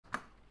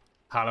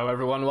Hello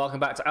everyone, welcome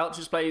back to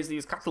Altreus Plays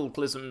these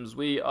Cataclysms.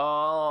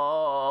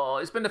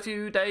 It's been a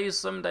few days,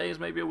 some days,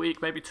 maybe a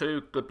week, maybe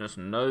two. Goodness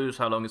knows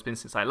how long it's been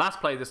since I last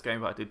played this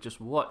game, but I did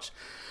just watch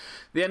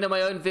the end of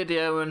my own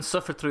video and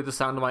suffered through the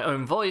sound of my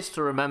own voice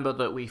to remember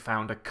that we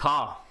found a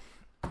car.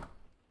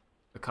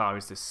 The car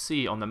is this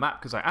C on the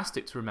map because I asked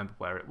it to remember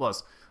where it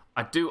was.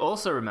 I do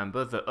also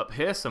remember that up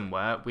here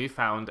somewhere we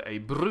found a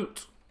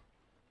brute.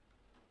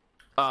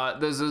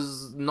 There's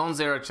a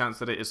non-zero chance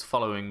that it is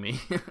following me.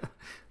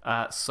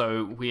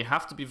 So we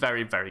have to be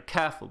very, very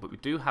careful. But we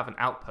do have an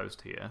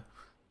outpost here.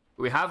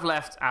 We have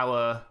left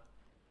our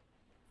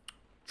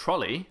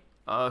trolley,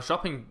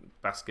 shopping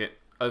basket,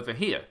 over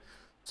here.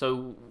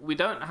 So we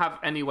don't have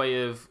any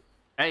way of,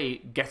 A,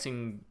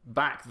 getting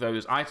back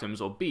those items,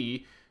 or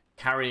B,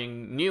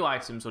 carrying new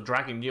items or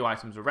dragging new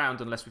items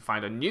around unless we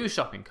find a new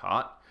shopping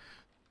cart.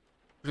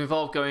 It would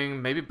involve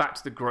going maybe back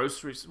to the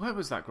grocery. Where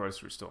was that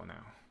grocery store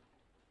now?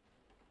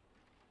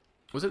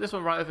 Was it this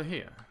one right over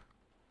here?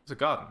 It's a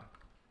garden.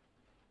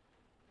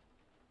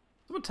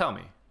 Someone tell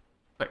me.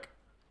 Quick.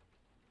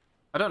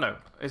 I don't know.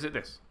 Is it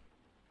this?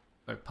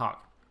 No, park.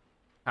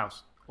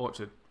 House.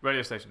 Orchard.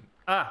 Radio station.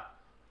 Ah!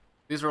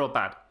 These are all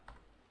bad.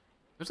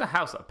 There's a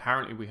house that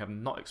apparently we have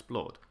not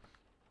explored.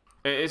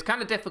 It's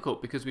kind of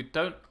difficult because we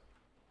don't...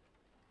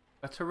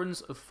 Veterans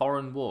of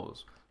foreign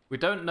wars. We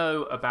don't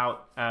know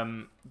about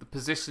the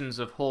positions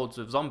of hordes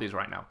of zombies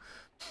right now.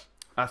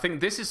 I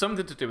think this is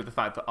something to do with the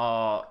fact that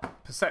our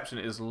perception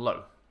is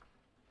low.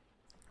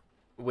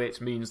 Which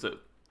means that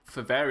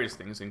for various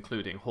things,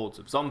 including hordes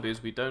of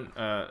zombies, we don't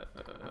know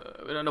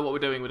what we're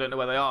doing, we don't know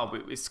where they are.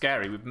 It's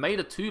scary. We've made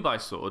a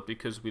 2x sword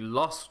because we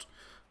lost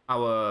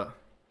our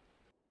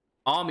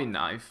army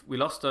knife. We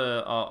lost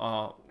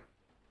our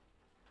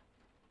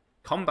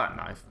combat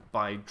knife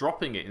by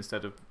dropping it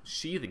instead of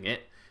sheathing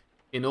it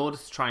in order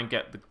to try and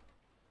get the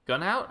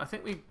gun out. I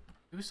think do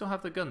we still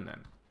have the gun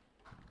then?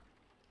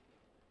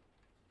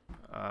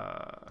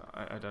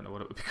 I don't know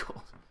what it would be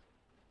called.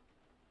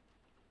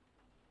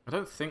 I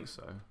don't think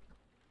so.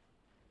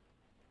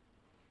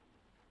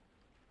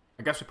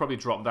 I guess we probably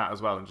dropped that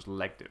as well and just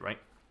legged it, right?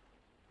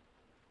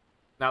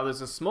 Now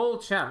there's a small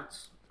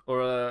chance,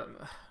 or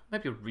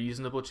maybe a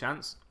reasonable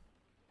chance,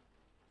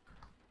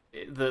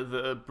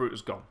 the brute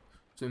is gone.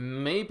 So it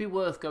may be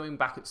worth going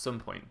back at some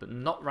point, but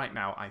not right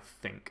now, I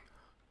think.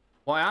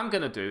 What I am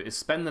going to do is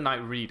spend the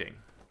night reading.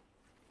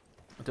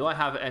 Do I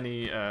have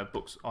any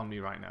books on me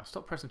right now?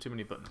 Stop pressing too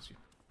many buttons, you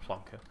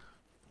plonker.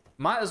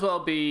 Might as well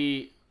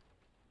be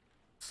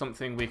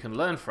something we can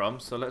learn from.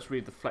 So let's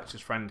read the Fletcher's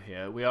Friend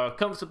here. We are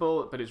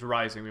comfortable, but it's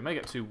rising. We may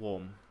get too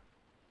warm.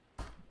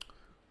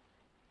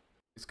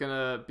 It's going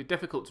to be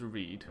difficult to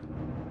read.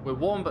 We're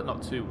warm, but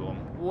not too warm.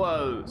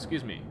 Whoa,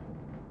 excuse me.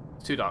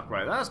 It's too dark.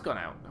 Right, that's gone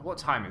out. What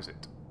time is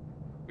it?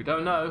 We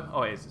don't know.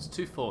 Oh, it is. It's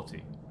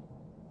 2:40.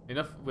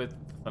 Enough with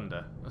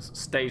thunder. That's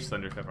stage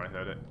thunder if ever I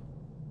heard it.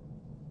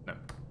 No.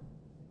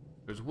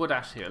 There's wood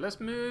ash here. Let's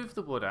move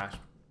the wood ash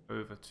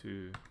over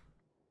to...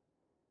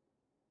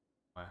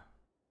 Where?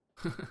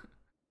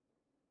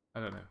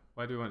 I don't know.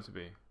 Where do we want it to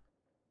be?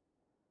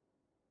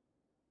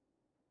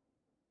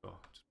 Oh,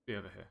 just be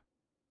over here.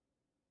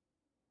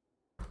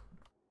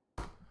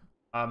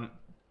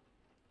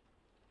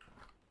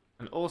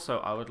 And also,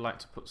 I would like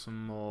to put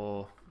some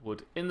more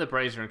wood in the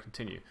brazier and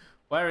continue.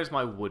 Where is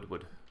my wood?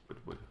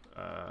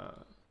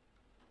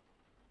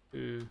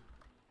 2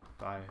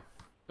 by...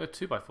 There are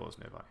 2x4s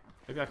nearby.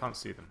 Maybe I can't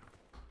see them.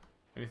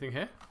 Anything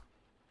here?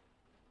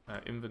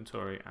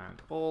 Inventory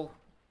and all.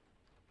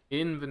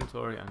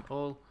 Inventory and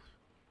all.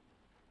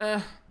 We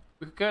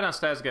could go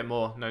downstairs and get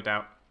more, no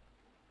doubt.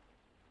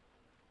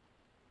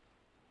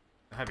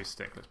 The heavy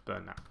stick, let's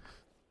burn that.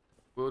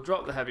 We'll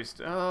drop the heavy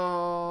stick.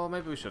 Oh,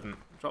 maybe we shouldn't.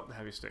 Drop the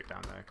heavy stick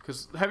down there,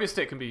 because the heavy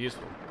stick can be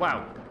useful.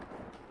 Wow.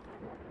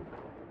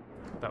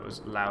 That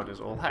was loud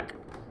as all heck.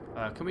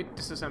 Can we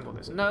disassemble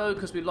this? No,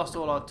 because we lost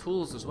all our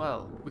tools as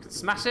well. We could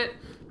smash it.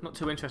 Not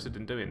too interested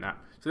in doing that.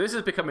 So this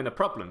is becoming a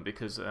problem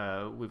because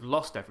we've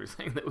lost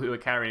everything that we were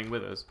carrying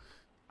with us.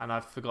 And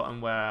I've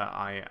forgotten where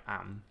I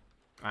am.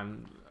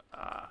 And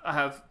I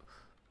have...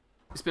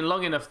 It's been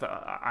long enough that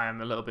I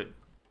am a little bit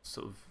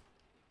sort of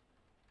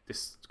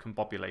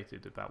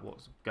discombobulated about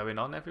what's going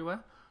on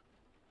everywhere.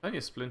 Only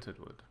a splintered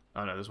wood.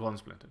 Oh no, there's one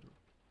splintered wood.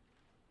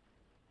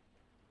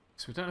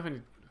 So we don't have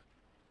any...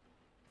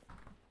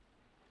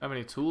 Have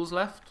any tools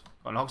left?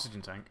 Got an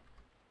oxygen tank.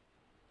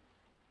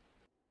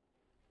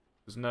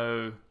 There's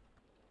no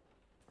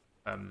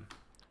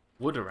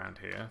wood around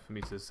here for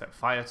me to set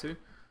fire to.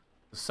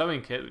 The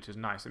sewing kit, which is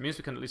nice. It means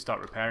we can at least start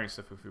repairing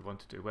stuff if we want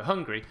to do. We're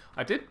hungry.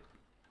 I did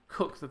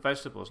cook the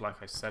vegetables like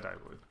I said I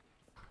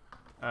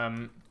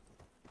would.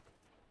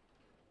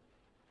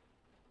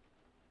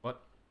 What?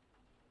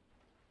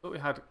 I thought we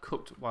had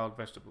cooked wild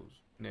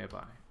vegetables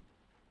nearby.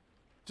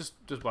 Just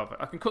wild.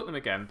 I can cook them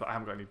again, but I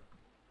haven't got any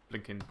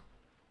blinking...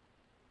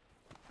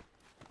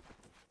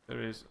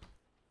 There is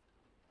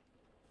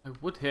no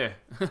wood here.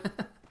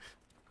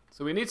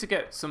 So we need to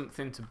get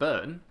something to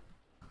burn.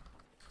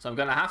 So I'm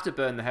going to have to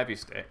burn the heavy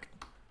stick.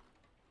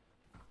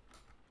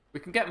 We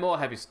can get more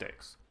heavy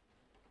sticks.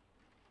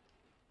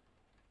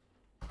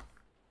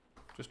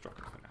 Just drop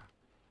it for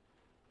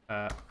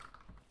now.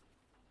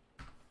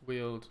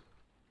 Wield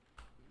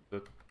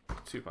the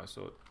 2x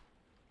sword.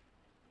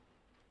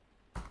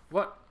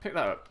 What? Pick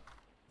that up.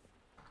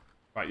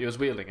 Right, you was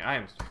wielding it. I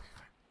am.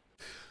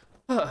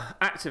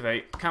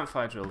 Activate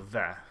campfire drill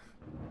there.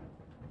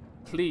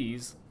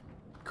 Please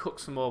cook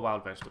some more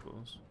wild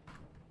vegetables.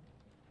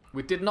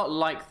 We did not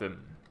like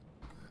them,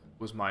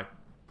 was my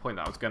point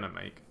that I was going to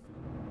make.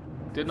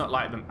 Did not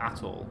like them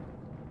at all.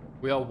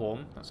 We are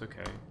warm, that's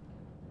okay.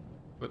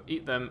 We'll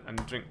eat them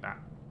and drink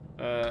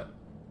that.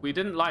 We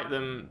didn't like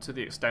them to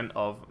the extent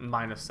of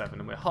 -7,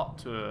 and we're hot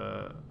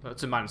to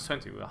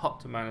 -20. We're hot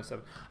to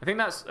 -7. I think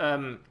that's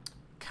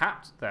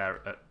capped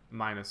there at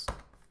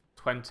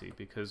 -20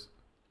 because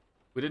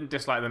we didn't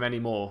dislike them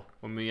anymore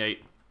when we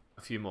ate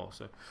a few more.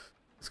 So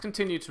let's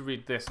continue to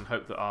read this and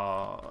hope that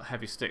our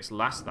heavy sticks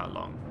last that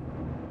long.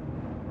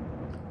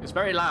 It's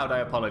very loud, I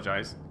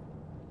apologise.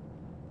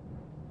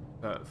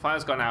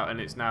 Fire's gone out and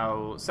it's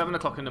now 7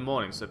 o'clock in the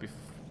morning, so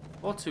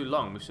before too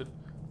long we should...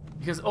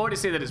 You can already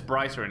see that it's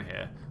brighter in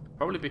here.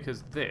 Probably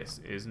because this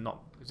is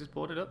not... Is this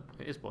boarded up?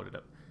 It is boarded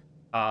up.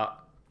 I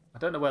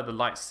don't know where the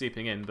light's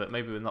seeping in, but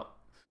maybe we're not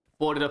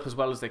boarded up as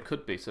well as they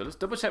could be. So let's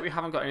double check we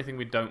haven't got anything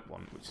we don't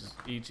want, which is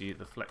e.g.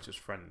 the Fletcher's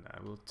friend there.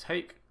 We'll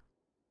take...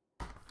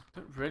 I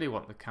don't really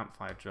want the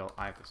campfire drill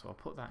either, so I'll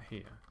put that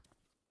here.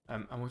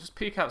 And we'll just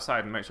peek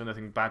outside and make sure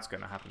nothing bad's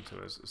going to happen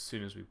to us as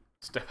soon as we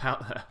step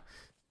out there.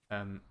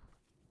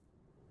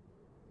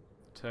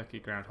 Turkey,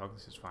 groundhog,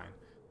 this is fine.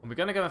 And we're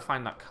going to go and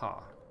find that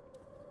car.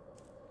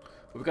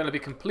 We're going to be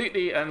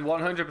completely and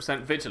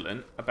 100%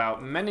 vigilant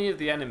about many of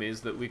the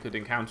enemies that we could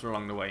encounter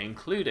along the way,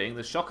 including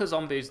the shocker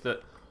zombies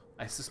that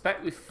I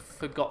suspect we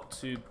forgot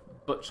to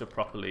butcher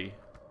properly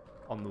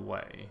on the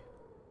way.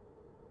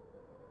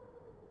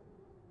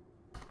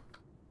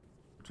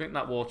 Drink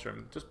that water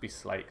and just be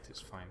slaked,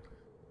 it's fine.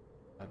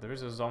 There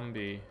is a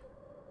zombie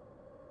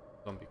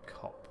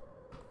cop.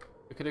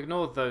 We could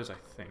ignore those, I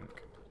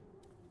think.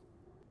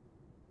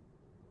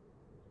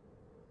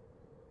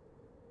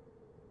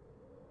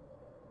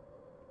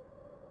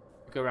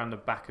 Go around the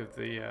back of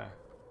the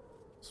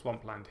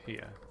swampland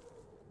here.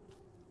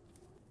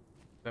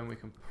 Then we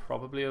can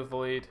probably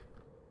avoid...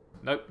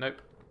 Nope,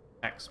 nope.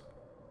 X.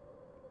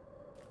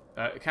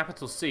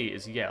 Capital C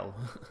is yell.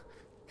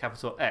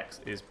 Capital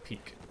X is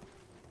peek.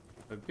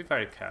 So be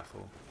very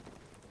careful.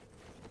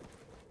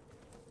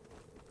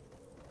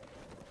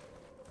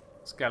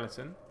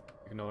 Skeleton.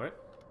 Ignore it.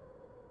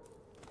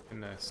 You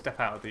can step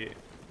out of the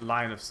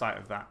line of sight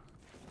of that.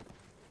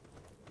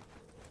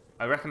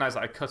 I recognise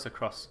that I cut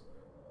across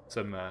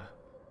some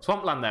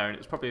swampland there, and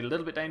it's probably a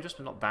little bit dangerous,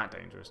 but not that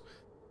dangerous.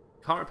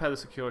 Can't repair the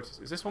securities.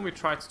 Is this one we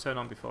tried to turn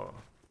on before?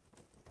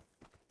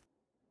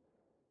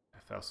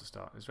 It fails to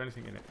start. Is there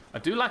anything in it? I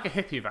do like a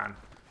hippie van,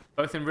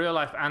 both in real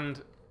life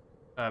and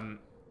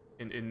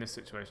in this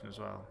situation as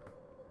well.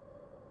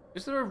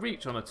 Is there a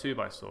reach on a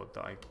 2x sword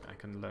that I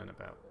can learn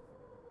about?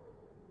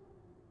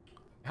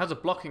 It has a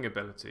blocking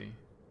ability.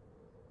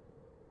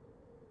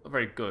 Not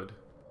very good.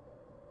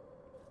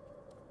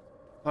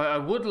 I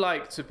would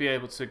like to be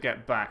able to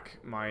get back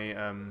my...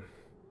 oh,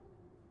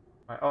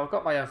 I've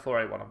got my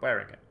M4A1. I'm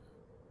wearing it.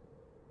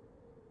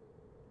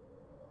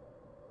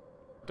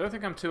 I don't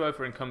think I'm too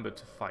over-encumbered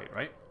to fight,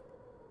 right?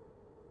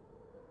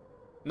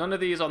 None of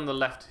these on the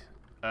left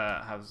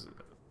has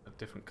a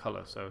different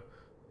colour, so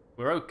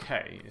we're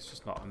okay. It's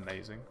just not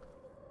amazing.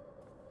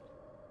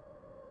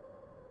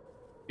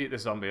 Eat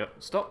this zombie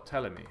up. Stop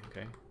telling me,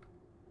 okay?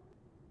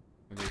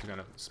 We're just going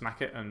to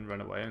smack it and run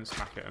away, and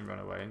smack it and run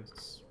away, and...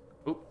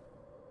 Oop.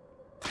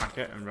 Smack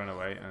it and run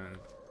away, and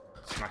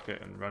smack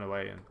it and run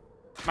away, and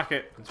smack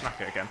it and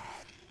smack it again.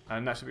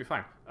 And that should be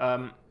fine.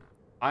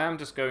 I am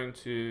just going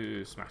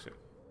to smash it.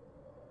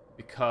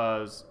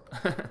 Because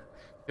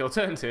the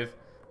alternative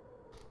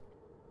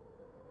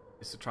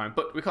is to try and...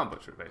 But we can't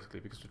butcher it, basically,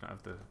 because we don't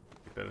have the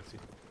ability.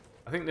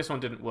 I think this one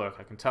didn't work.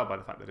 I can tell by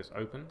the fact that it's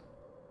open.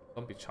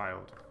 Zombie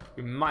child.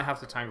 We might have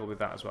to tangle with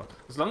that as well.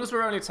 As long as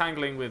we're only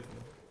tangling with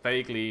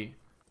vaguely...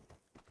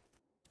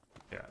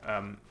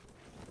 Yeah,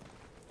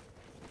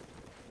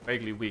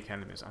 vaguely weak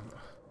enemies. I'm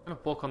going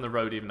to walk on the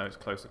road even though it's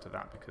closer to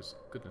that because,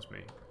 goodness me.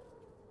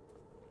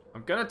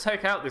 I'm going to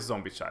take out this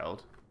zombie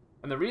child.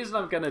 And the reason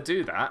I'm going to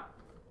do that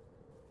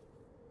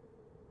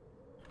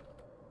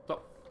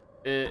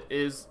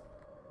is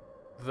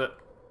that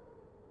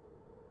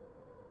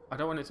I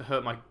don't want it to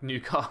hurt my new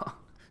car.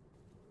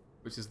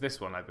 Which is this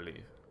one, I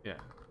believe. Yeah.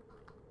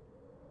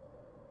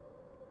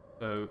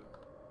 So,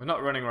 we're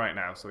not running right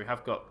now, so we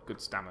have got good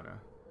stamina.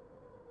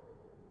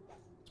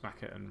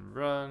 Smack it and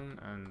run,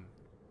 and...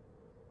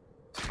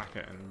 Smack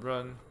it and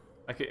run.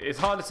 Like it's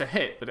harder to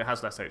hit, but it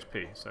has less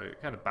HP, so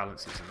it kind of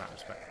balances in that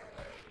respect.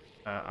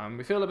 And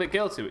we feel a bit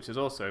guilty, which is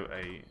also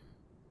a...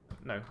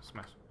 No,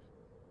 smash.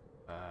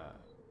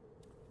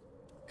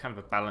 Kind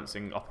of a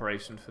balancing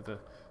operation for the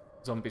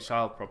zombie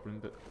child problem,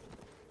 but...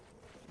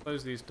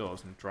 Close these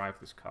doors and drive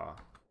this car.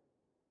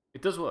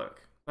 It does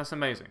work. That's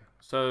amazing.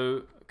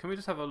 So, can we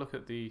just have a look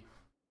at the...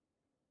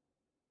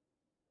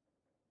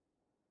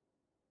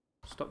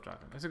 Stop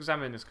driving. Let's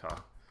examine this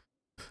car.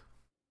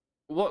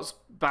 what's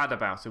bad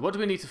about it? What do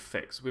we need to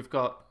fix? We've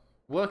got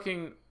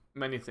working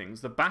many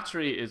things. The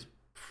battery is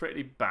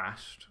pretty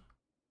bashed.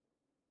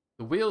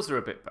 The wheels are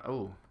a bit...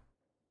 Oh,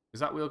 is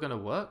that wheel going to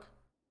work?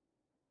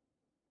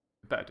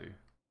 It better do. It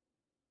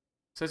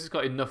says it's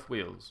got enough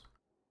wheels.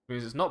 It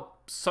means it's not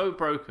so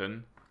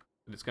broken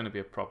that it's going to be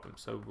a problem.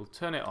 So we'll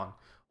turn it on.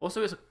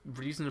 Also, it's a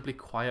reasonably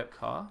quiet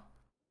car,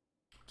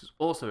 which is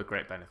also a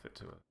great benefit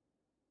to it.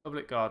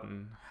 Public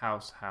garden,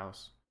 house.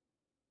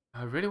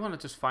 I really want to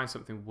just find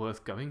something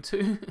worth going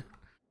to.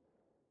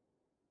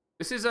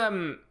 This is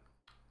a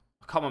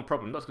common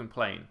problem, not to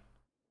complain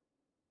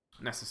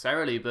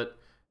necessarily, but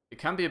it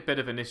can be a bit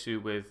of an issue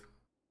with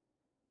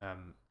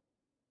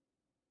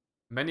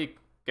many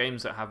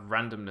games that have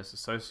randomness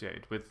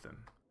associated with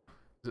them.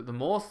 That the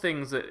more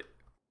things that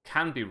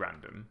can be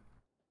random,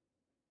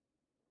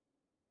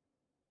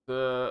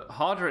 the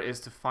harder it is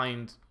to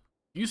find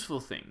useful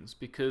things,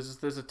 because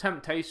there's a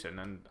temptation,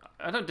 and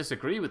I don't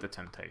disagree with the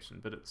temptation,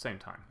 but at the same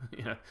time,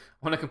 you know,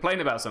 when I complain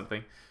about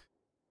something,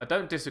 I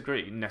don't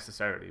disagree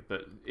necessarily,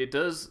 but it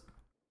does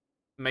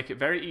make it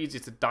very easy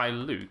to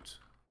dilute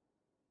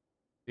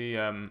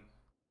the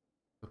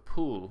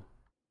pool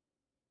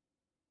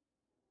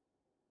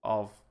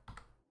of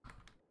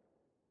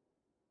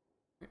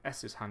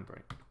S is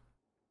handbrake.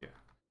 Yeah.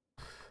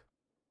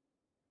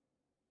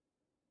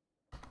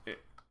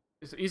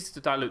 It's easy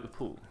to dilute the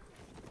pool.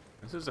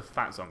 This is a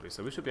fat zombie,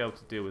 so we should be able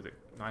to deal with it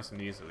nice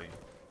and easily.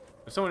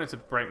 If someone wanted to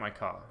break my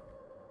car.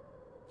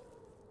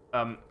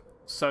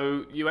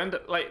 So you end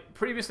up, like,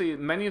 previously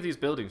many of these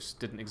buildings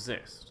didn't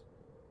exist.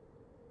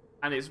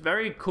 And it's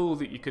very cool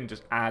that you can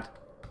just add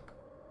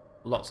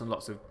lots and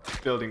lots of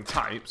building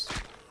types.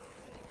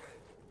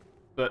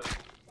 But,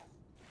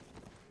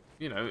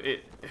 you know,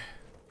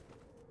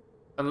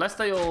 unless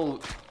they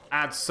all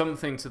add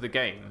something to the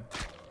game,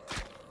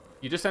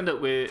 you just end up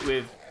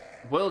with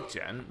world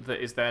gen that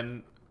is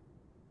then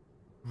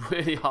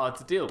really hard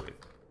to deal with,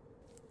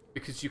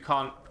 because you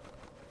can't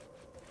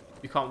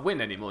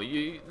win anymore.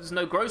 There's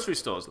no grocery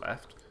stores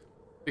left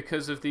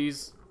because of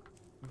these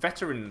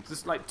veterans.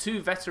 There's like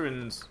 2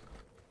 veterans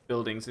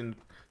buildings in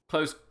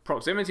close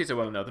proximity to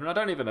one another, and I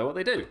don't even know what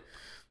they do.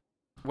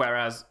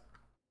 Whereas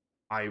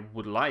I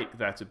would like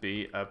there to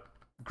be a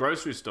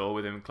grocery store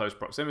within close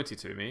proximity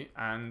to me,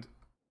 and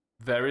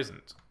there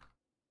isn't.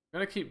 I'm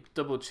going to keep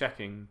double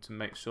checking to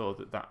make sure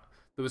that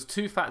there was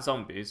 2 fat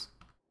zombies,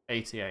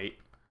 88,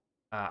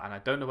 and I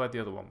don't know where the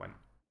other one went.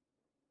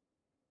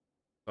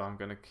 So I'm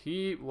going to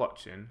keep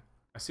watching.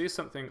 I see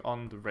something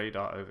on the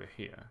radar over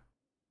here.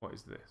 What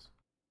is this?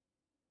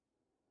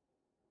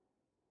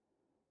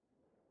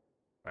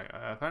 Right,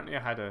 apparently I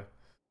had a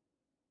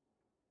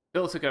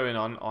filter going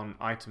on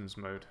items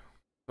mode.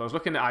 So I was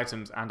looking at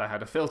items and I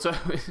had a filter.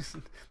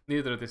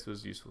 Neither of this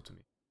was useful to me.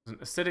 There's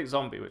an acidic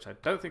zombie, which I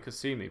don't think has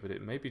seen me, but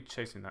it may be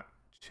chasing that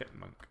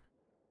chipmunk.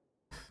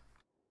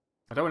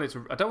 I don't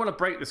want to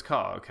break this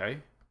car, okay?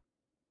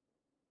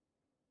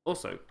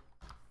 Also,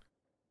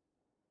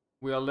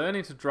 we are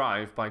learning to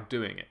drive by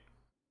doing it.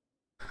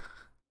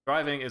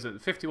 Driving is at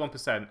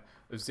 51%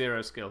 of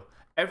 0 skill.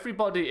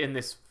 Everybody in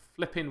this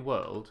flipping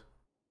world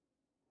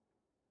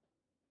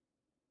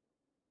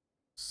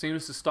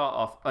seems to start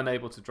off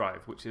unable to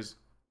drive, which is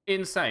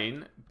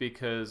insane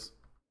because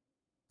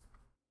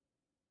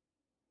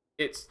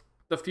it's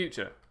the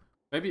future.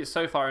 Maybe it's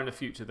so far in the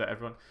future that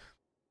everyone...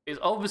 It's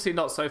obviously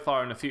not so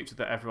far in the future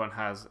that everyone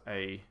has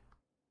a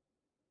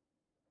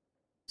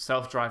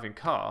self-driving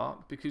car,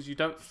 because you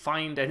don't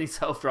find any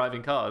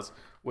self-driving cars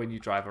when you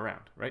drive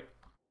around, right?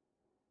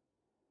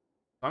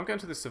 I'm going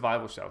to this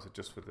survival shelter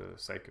just for the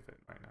sake of it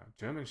right now.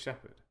 German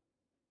Shepherd.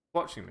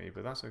 Watching me,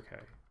 but that's okay.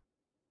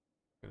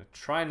 I'm going to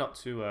try not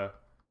to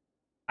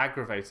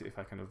aggravate it if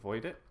I can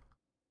avoid it.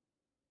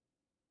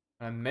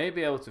 And I may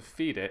be able to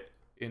feed it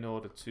in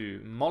order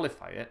to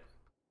mollify it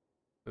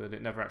so that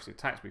it never actually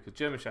attacks me, because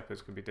German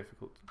Shepherds can be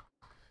difficult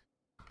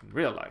in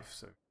real life.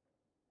 So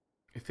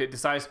if it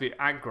decides to be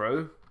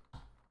aggro...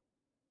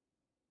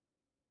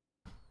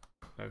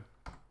 No.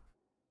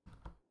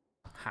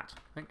 Hat.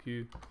 Thank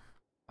you.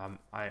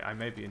 I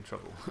may be in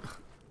trouble.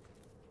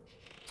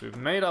 So we've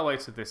made our way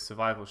to this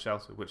survival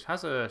shelter, which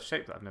has a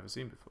shape that I've never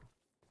seen before.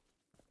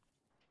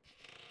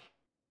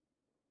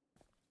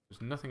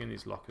 There's nothing in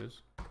these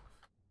lockers.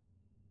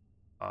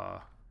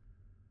 There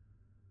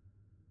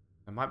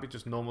might be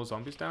just normal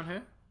zombies down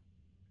here.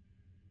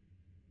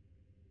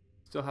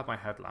 Still have my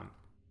headlamp.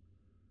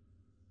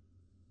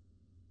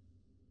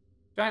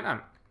 Giant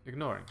ant.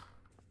 Ignoring.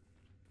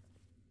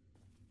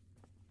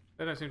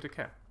 They don't seem to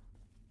care.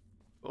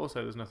 But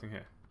also, there's nothing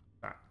here.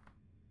 That.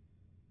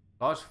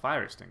 Large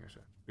fire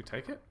extinguisher. We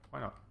take it? Why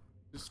not?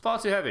 It's far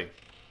too heavy.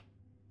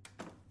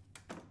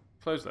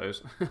 Close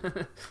those.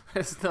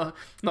 Let's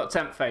not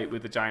tempt fate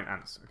with the giant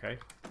ants, okay?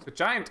 So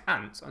giant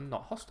ants are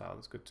not hostile.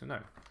 That's good to know.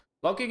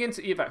 Logging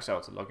into evac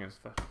shelter. Logging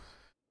into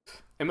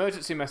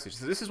emergency message.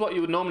 So this is what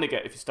you would normally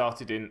get if you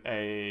started in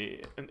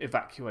an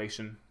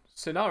evacuation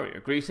scenario.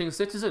 Greetings,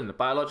 citizen. A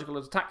biological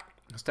attack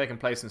has taken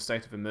place and a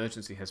state of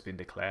emergency has been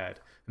declared.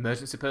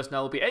 Emergency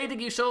personnel will be aiding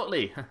you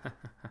shortly.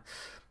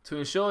 To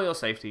ensure your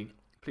safety,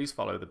 please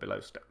follow the below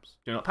steps.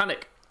 Do not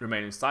panic.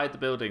 Remain inside the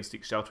building.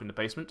 Seek shelter in the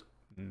basement.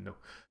 No.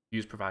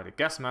 Use provided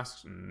gas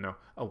masks. No.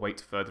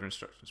 Await further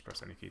instructions.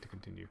 Press any key to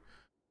continue.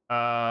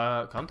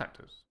 Contact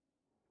us.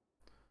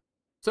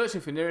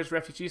 Searching for nearest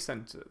refugee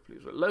centre,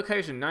 please.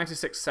 Location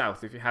 96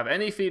 South. If you have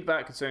any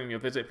feedback concerning your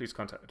visit, please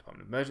contact the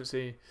Department of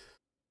Emergency.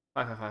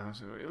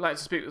 555. If you'd like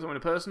to speak with someone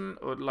in person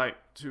or would like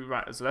to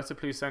write us a letter,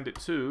 please send it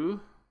to...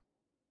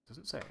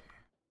 Doesn't say.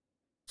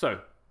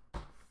 So,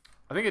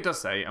 I think it does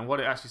say, and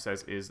what it actually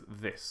says is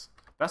this.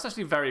 That's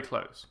actually very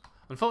close.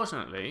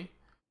 Unfortunately,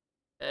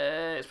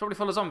 it's probably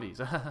full of zombies.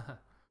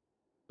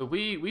 So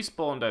we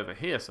spawned over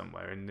here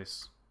somewhere in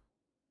this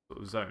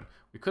sort of zone.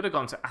 We could have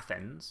gone to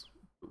Athens,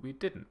 but we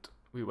didn't.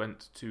 We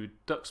went to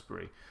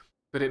Duxbury.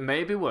 But it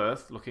may be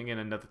worth looking in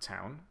another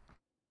town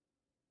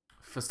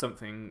for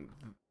something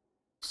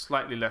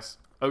slightly less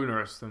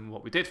onerous than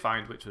what we did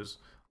find, which was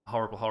a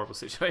horrible, horrible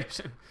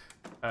situation.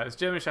 This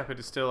German Shepherd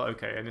is still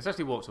okay, and it's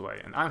actually walked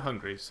away, and I'm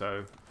hungry,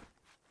 so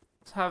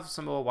let's have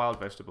some more wild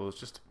vegetables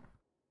just to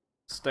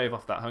stave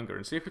off that hunger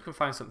and see if we can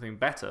find something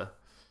better.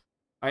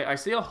 I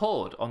see a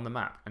horde on the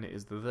map, and it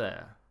is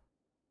there.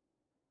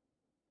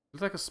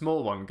 Looks like a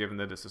small one, given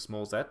that it's a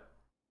small Z.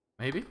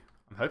 Maybe?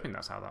 I'm hoping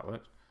that's how that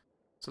works.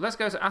 So let's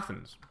go to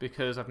Athens,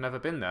 because I've never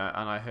been there,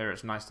 and I hear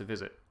it's nice to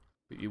visit,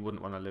 but you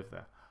wouldn't want to live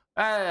there.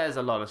 There's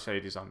a lot of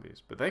shady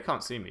zombies, but they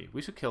can't see me.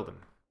 We should kill them.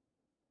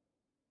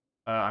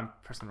 I'm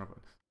pressing the wrong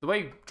button. The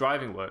way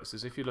driving works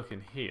is if you look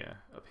in here,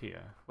 up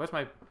here. Where's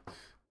my...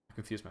 I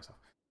confused myself.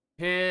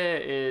 Here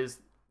is...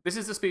 This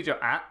is the speed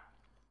you're at,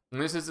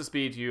 and this is the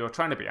speed you're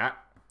trying to be at.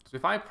 So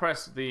if I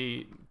press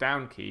the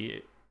down key,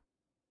 it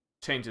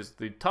changes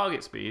the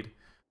target speed,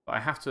 but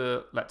I have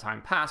to let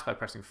time pass by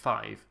pressing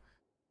 5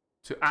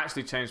 to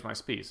actually change my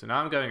speed. So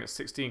now I'm going at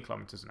 16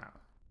 kilometers an hour.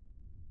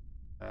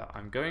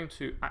 I'm going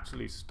to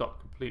actually stop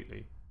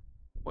completely.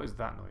 What is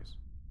that noise?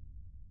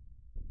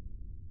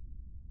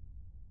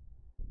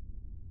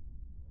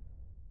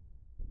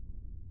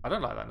 I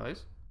don't like that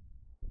noise.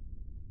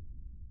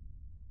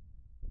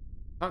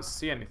 I can't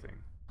see anything.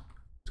 I'm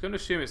just going to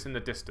assume it's in the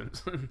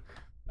distance.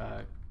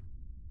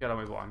 Get on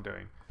with what I'm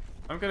doing.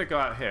 I'm going to go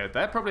out here.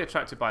 They're probably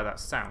attracted by that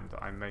sound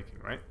that I'm making,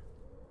 right?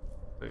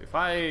 So if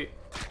I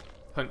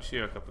punch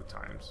you a couple of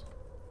times...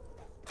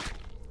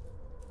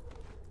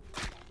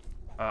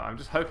 I'm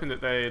just hoping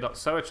that they're not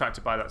so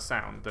attracted by that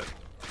sound that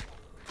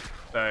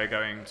they're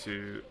going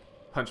to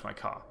punch my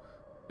car.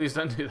 Please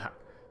don't do that.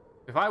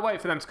 If I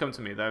wait for them to come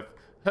to me, they've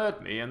heard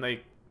me and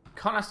they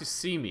can't actually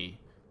see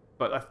me,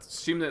 but I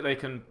assume that they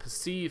can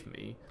perceive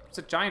me. It's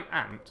a giant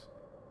ant,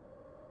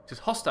 which is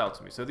hostile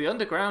to me. So the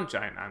underground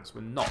giant ants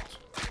were not.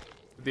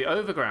 The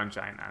overground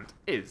giant ant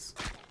is.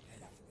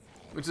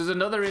 Which is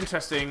another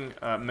interesting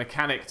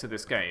mechanic to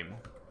this game.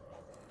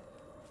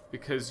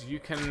 Because you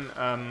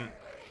can...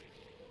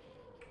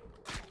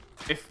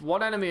 if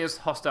one enemy is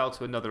hostile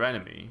to another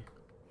enemy,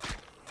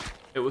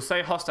 it will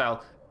say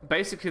hostile.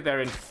 Basically,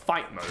 they're in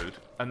fight mode,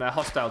 and they're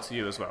hostile to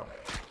you as well,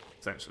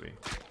 essentially.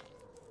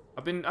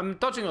 I'm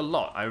dodging a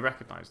lot. I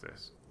recognize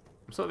this.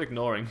 I'm sort of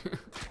ignoring.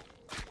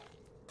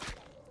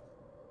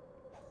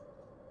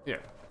 Yeah.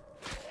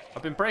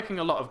 I've been breaking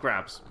a lot of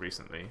grabs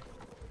recently,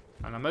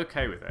 and I'm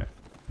okay with it.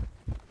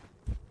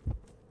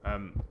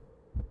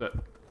 But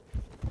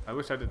I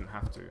wish I didn't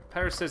have to. A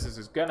pair of scissors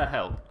is gonna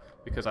help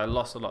because I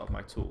lost a lot of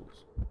my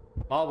tools.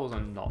 Marbles are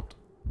not.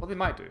 Well, they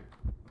might do.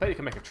 I bet you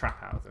can make a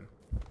trap out of them.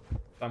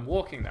 I'm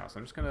walking now, so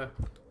I'm just going to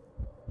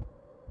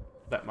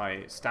let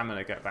my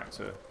stamina get back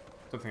to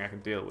something I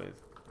can deal with.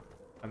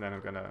 And then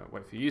I'm going to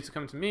wait for you to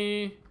come to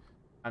me,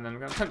 and then I'm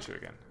going to punch you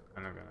again.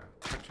 And I'm going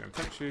to punch you and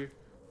punch you.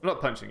 I'm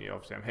not punching you,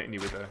 obviously. I'm hitting you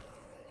with a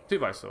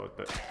 2x-sword,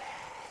 but...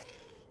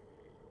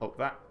 Hold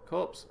that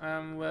corpse,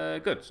 and we're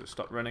good. So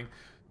stop running.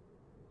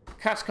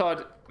 Cash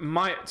card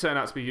might turn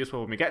out to be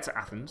useful when we get to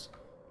Athens.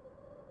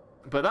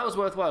 But that was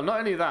worthwhile. Not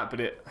only that,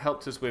 but it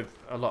helped us with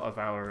a lot of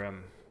our...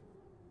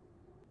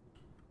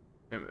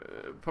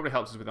 it probably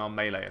helps us with our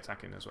melee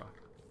attacking as well.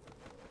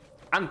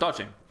 And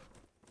dodging.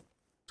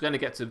 It's going to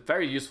get to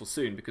very useful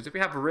soon, because if we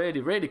have really,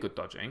 really good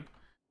dodging,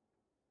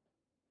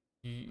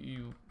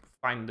 you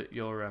find that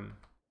your...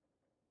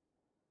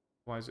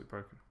 Why is it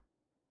broken?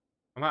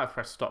 I might have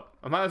pressed stop.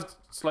 I might have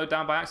slowed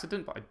down by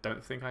accident, but I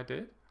don't think I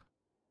did.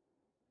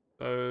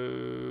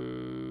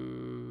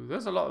 So...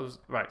 There's a lot of...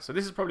 Right, so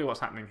this is probably what's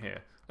happening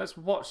here. Let's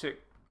watch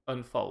it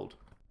unfold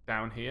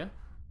down here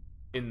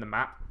in the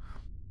map.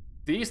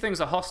 These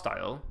things are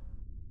hostile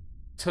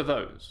to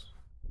those.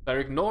 They're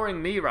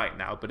ignoring me right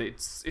now, but it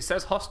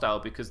says hostile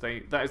because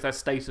that is their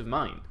state of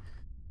mind.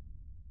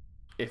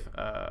 If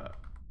Ant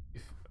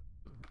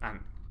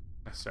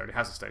necessarily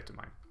has a state of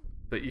mind.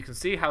 But you can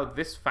see how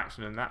this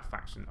faction and that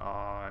faction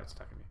are... It's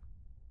attacking me.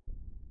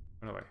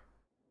 Run away.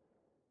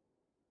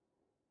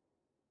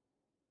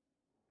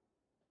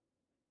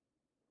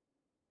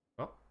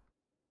 Well,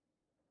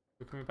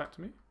 you're coming back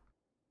to me?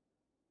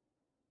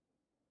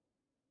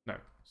 No.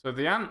 So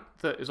the ant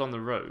that is on the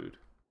road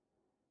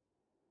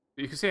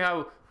But you can see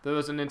how there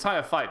was an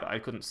entire fight that I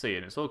couldn't see,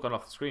 and it's all gone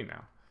off the screen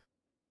now.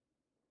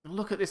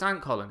 Look at this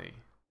ant colony.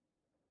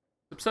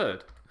 It's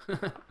absurd.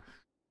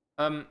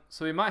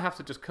 So we might have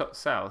to just cut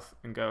south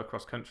and go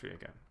across country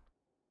again.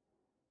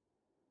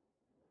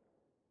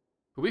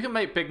 But we can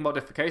make big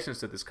modifications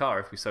to this car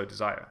if we so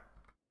desire,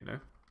 you know?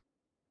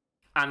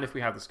 And if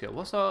we have the skill.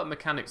 What's our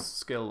mechanics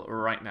skill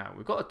right now?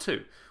 We've got a 2,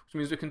 which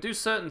means we can do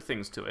certain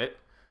things to it.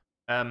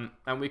 And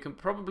we can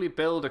probably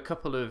build a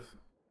couple of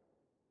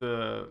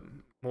the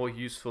more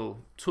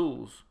useful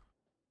tools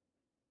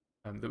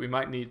that we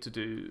might need to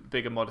do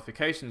bigger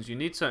modifications. You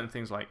need certain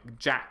things like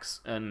jacks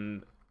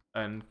and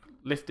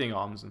lifting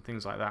arms and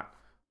things like that.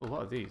 Well,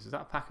 what are these? Is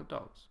that a pack of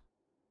dogs?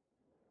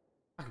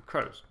 Pack of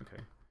crows.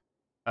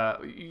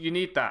 Okay. You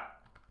need that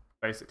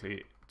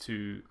basically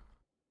to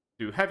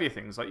do heavier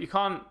things. Like you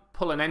can't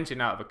pull an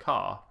engine out of a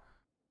car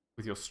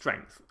with your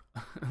strength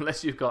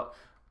unless you've got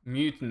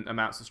mutant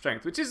amounts of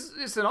strength, which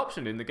is an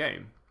option in the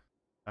game.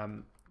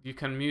 You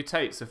can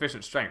mutate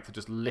sufficient strength to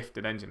just lift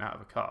an engine out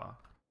of a car.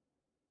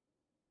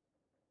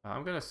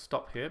 I'm going to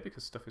stop here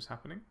because stuff is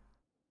happening.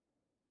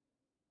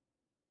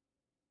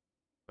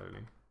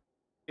 Slowly.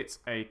 It's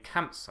a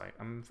campsite.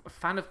 I'm a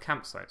fan of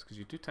campsites because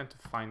you do tend to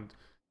find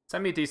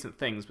semi-decent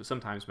things, but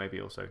sometimes maybe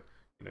also,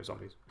 you know,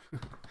 zombies.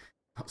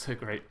 Not so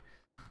great.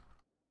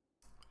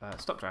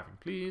 Stop driving,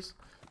 please.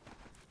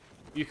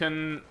 You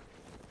can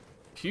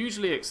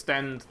hugely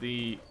extend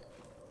the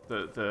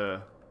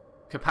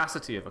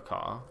capacity of a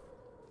car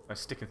by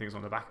sticking things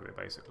on the back of it,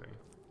 basically.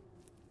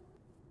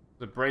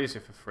 The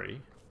brazier for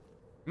free.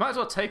 Might as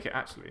well take it,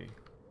 actually.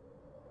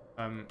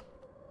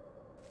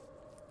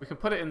 We can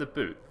put it in the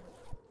boot.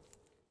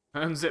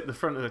 Unzip the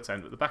front of the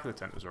tent, but the back of the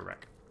tent was a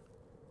wreck.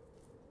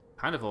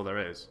 Kind of all there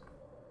is.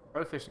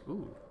 Pro fishing.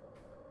 Ooh.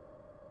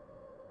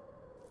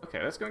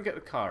 Okay, let's go and get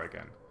the car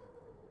again.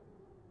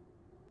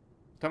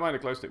 Don't mind a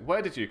glow stick.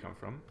 Where did you come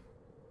from?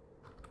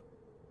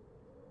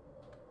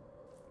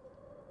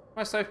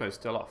 My safe mode's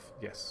still off.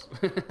 Yes.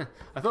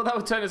 I thought that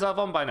would turn itself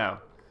on by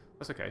now.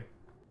 That's okay.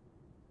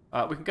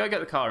 We can go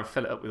get the car and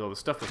fill it up with all the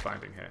stuff we're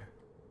finding here.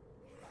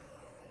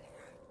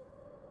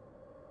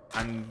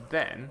 And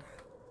then...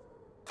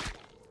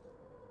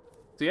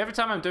 See, every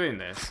time I'm doing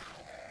this,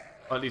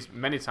 or at least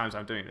many times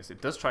I'm doing this,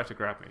 it does try to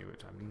grab me,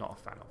 which I'm not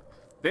a fan of.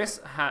 This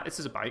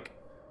is a bike,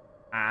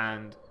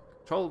 and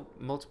control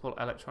multiple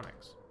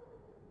electronics.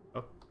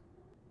 Oh.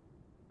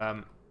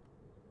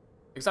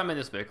 Examine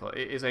this vehicle.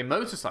 It is a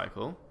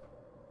motorcycle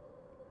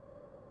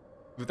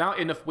without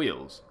enough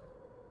wheels,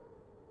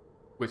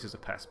 which is a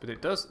pest, but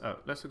it does... Oh,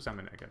 let's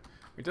examine it again.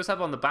 It does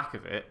have on the back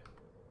of it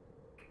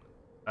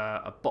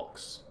a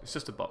box. It's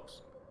just a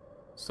box.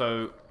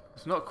 So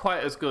it's not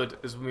quite as good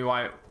as we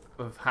might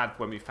have had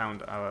when we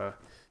found our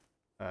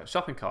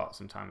shopping cart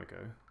some time ago.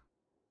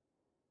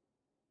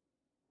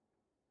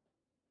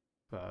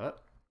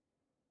 But,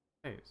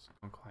 hey, it's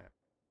gone quiet.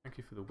 Thank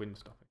you for the wind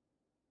stopping.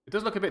 It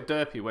does look a bit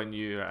derpy when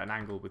you're at an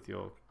angle with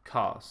your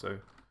car, so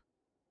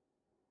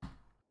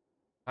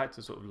I like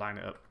to sort of line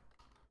it up.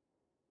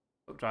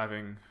 Stop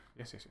driving.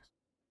 Yes, yes, yes.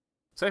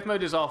 Safe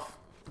mode is off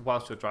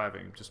whilst you're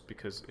driving, just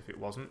because if it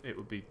wasn't, it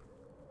would be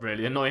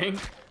really annoying.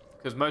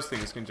 Because most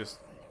things can just,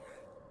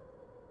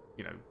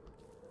 you know,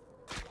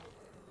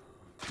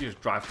 you just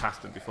drive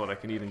past them before they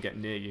can even get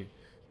near you.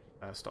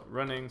 Stop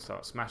running,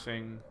 start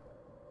smashing.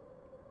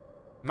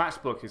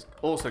 Matchbook is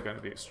also going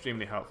to be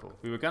extremely helpful.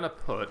 We were going to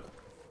put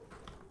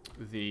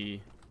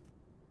many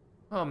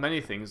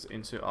things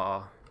into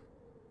our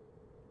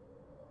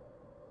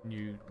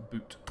new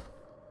boot.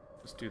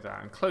 Let's do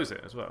that and close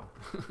it as well.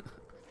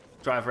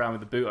 Drive around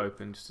with the boot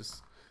open.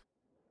 Just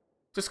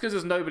because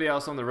there's nobody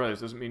else on the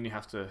roads doesn't mean you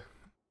have to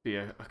be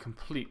a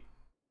complete,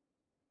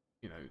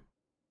 you know,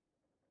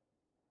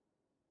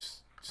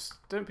 just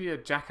don't be a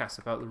jackass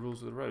about the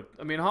rules of the road.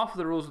 I mean, half of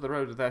the rules of the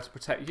road are there to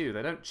protect you.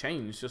 They don't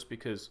change just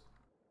because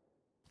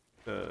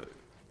the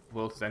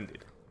world has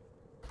ended.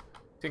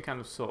 Tin can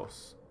of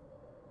sauce.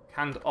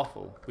 Canned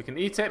offal. We can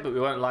eat it, but we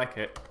won't like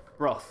it.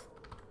 Broth.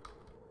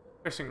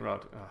 Fishing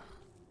rod. Ugh.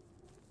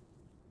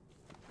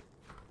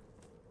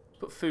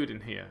 Put food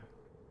in here.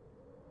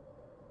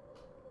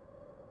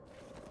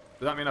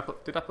 Does that mean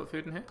did I put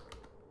food in here?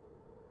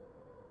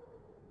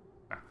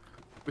 No.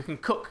 We can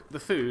cook the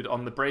food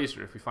on the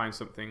brazier if we find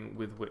something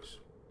with which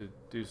to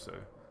do so.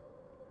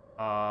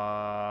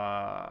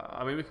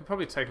 I mean, we could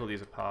probably take all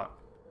these apart.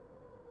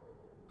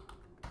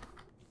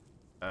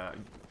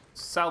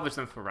 Salvage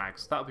them for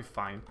rags. That'll be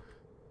fine.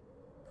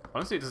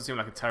 Honestly, it doesn't seem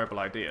like a terrible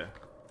idea.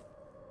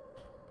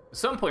 At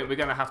some point, we're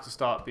going to have to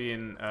start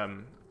being...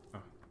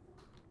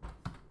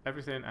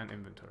 everything and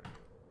inventory.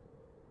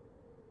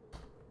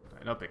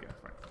 No bigger,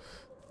 right.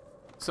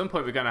 At some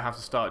point, we're going to have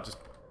to start just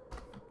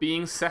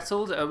being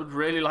settled. I would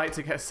really like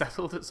to get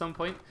settled at some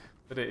point.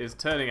 But it is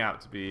turning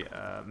out to be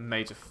a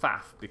major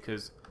faff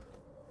because...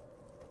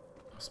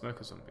 a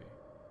smoker zombie.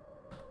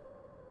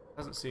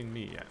 Hasn't seen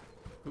me yet.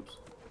 Oops.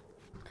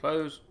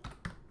 Close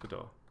the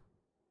door.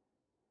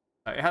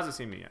 It hasn't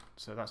seen me yet,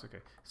 so that's okay.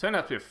 It's turned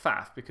out to be a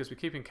faff because we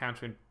keep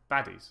encountering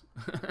baddies.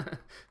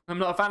 I'm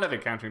not a fan of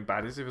encountering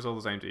baddies if it's all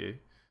the same to you.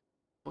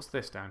 What's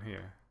this down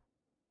here?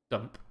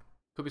 Dump.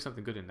 Could be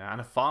something good in there.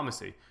 And a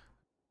pharmacy.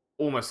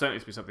 Almost certainly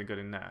to be something good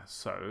in there.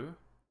 So,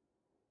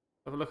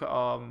 have a look at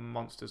our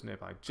monsters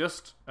nearby.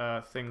 Just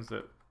things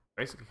that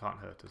basically can't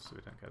hurt us, so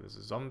we don't care. There's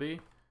a zombie.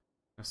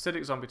 An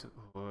acidic zombie to...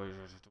 Oh,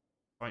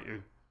 fight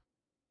you.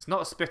 It's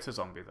not a spitter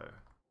zombie, though.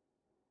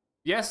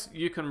 Yes,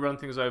 you can run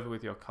things over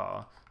with your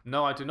car.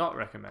 No, I do not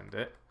recommend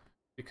it.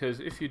 Because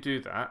if you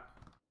do that...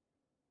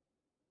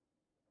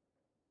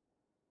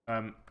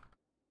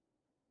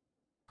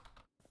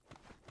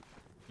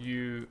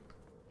 you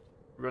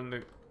run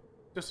the...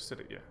 Just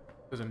acidic, yeah.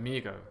 There's a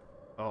Migo.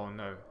 Oh,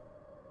 no.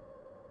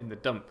 In the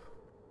dump.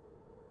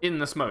 In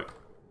the smoke.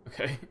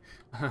 Okay.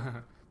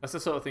 That's the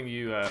sort of thing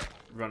you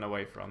run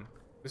away from.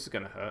 This is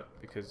going to hurt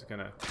because it's going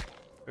to...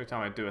 Every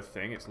time I do a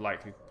thing, it's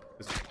likely...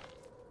 There's a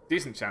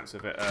decent chance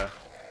of it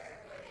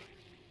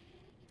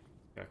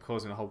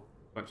causing a whole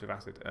bunch of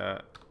acid.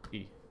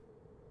 E.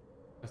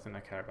 Nothing I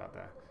care about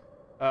there.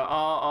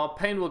 Our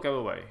pain will go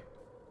away.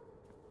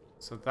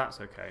 So that's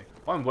okay.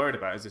 What I'm worried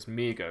about is this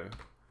Migo.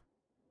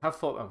 Have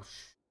thought... Oh,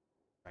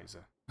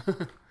 Razor.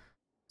 There's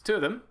two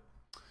of them.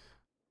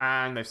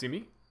 And they've seen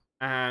me.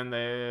 And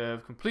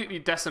they've completely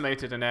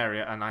decimated an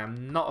area. And I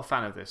am not a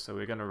fan of this. So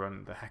we're going to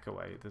run the heck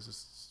away. There's a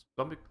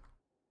zombie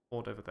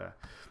horde over there.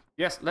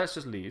 Yes, let's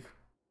just leave.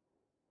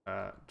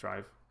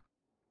 Drive.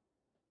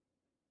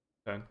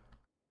 Turn.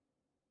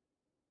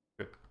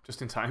 Good.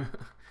 Just in time.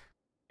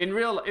 In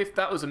real life, if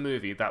that was a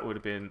movie, that would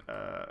have been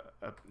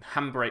a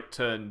handbrake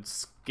turn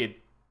skid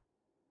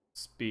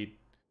speed.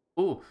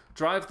 Ooh,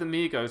 drive the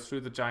Migos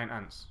through the giant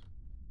ants.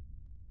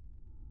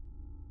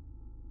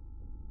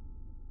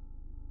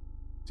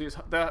 See,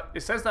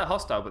 it says they're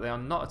hostile, but they are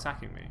not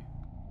attacking me.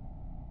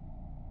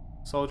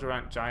 Soldier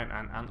ant, giant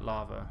ant, ant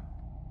larva.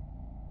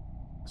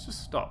 Let's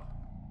just stop.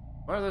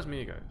 Where are those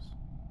Migos?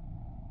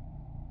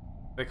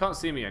 They can't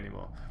see me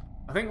anymore.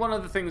 I think one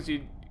of the things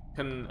you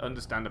can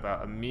understand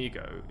about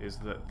Amigo is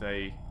that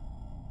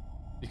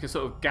you can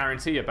sort of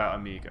guarantee about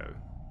Amigo.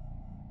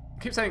 I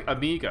keep saying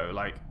Amigo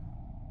like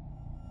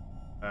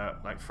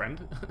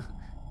friend.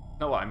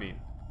 Not what I mean.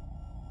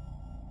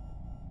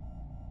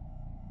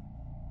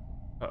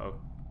 Uh-oh.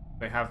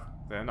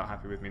 They're not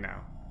happy with me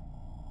now.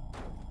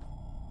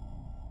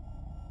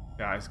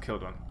 Yeah, I just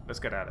killed one. Let's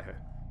get out of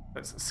here.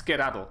 Let's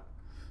skedaddle.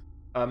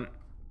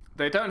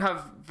 They don't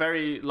have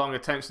very long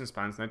attention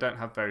spans and they don't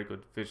have very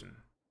good vision.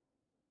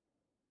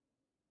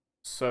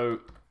 So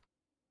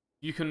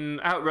you can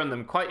outrun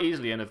them quite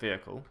easily in a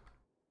vehicle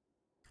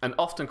and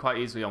often quite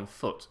easily on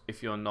foot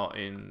if you're not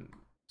in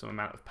some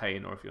amount of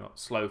pain or if you're not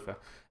slow for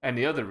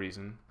any other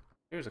reason.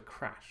 Here's a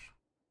crash.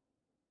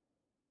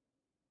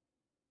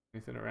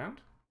 Anything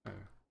around? No.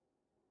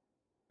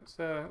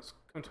 Let's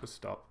come to a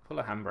stop. Pull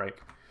a handbrake.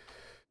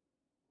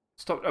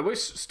 Stop. I wish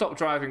stop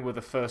driving with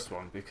the first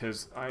one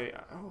because I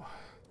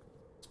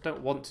just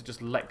don't want to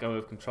just let go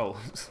of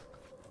controls.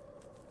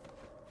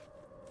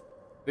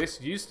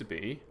 This used to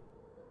be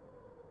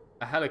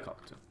a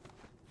helicopter.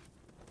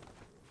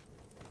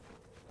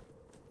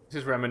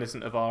 This is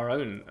reminiscent of our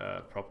own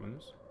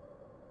problems.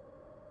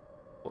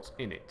 What's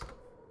in it?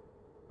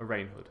 A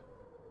rain hood.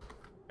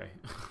 Okay.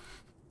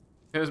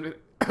 Here's me.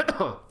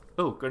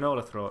 Oh,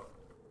 granola throat.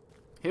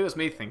 Here was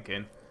me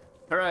thinking,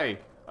 hooray,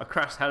 a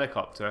crashed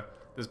helicopter.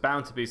 There's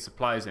bound to be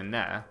supplies in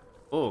there.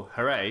 Oh,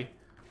 hooray,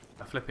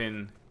 a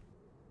flipping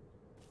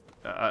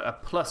a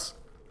plus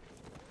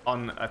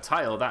on a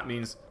tile. That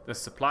means there's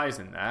supplies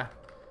in there.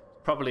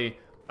 Probably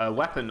a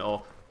weapon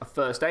or a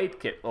first aid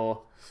kit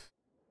or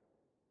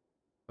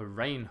a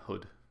rain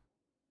hood.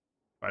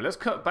 Right, let's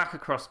cut back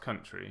across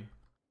country.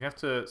 You have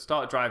to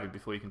start driving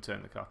before you can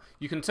turn the car.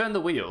 You can turn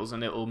the wheels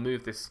and it will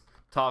move this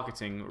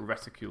targeting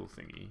reticule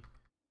thingy.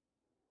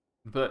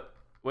 But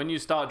when you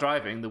start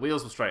driving, the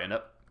wheels will straighten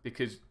up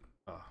because...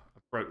 Oh, I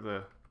broke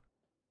the...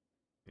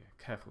 Yeah,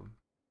 careful.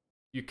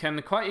 You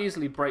can quite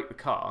easily break the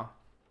car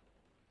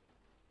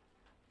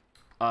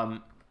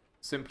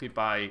simply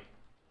by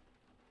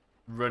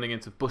running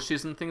into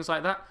bushes and things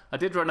like that. I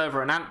did run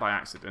over an ant by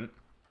accident.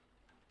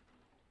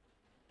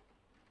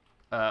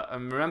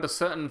 And remember,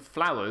 certain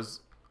flowers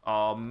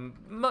are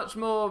much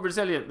more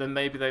resilient than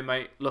maybe they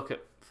might look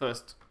at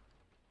first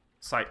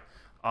sight.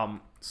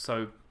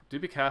 So do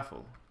be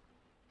careful.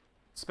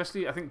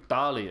 Especially, I think,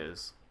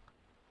 dahlias.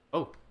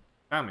 Oh,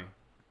 found me.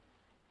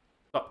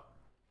 Stop.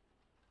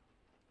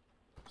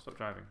 Stop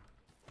driving.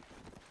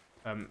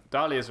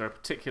 Dahlias are a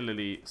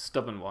particularly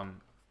stubborn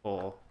one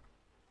for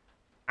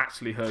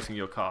actually hurting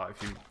your car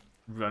if you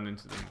run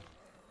into them.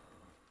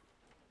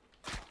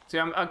 See,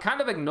 I'm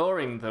kind of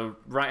ignoring the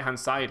right-hand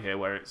side here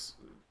where it's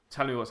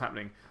telling me what's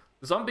happening.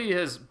 The zombie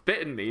has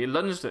bitten me,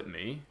 lunged at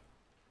me,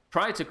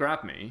 tried to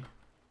grab me.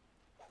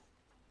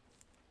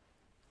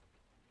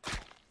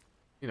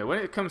 You know, when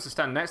it comes to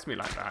stand next to me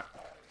like that,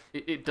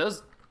 it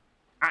does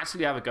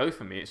actually have a go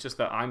for me. It's just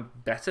that I'm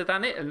better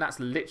than it, and that's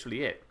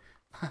literally it.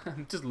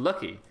 I'm just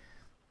lucky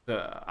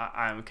that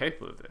I am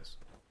capable of this.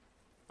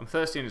 I'm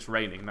thirsty and it's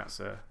raining.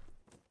 That's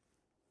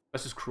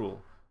just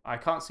cruel. I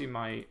can't see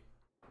my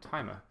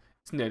timer.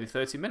 It's nearly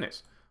 30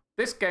 minutes.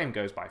 This game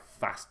goes by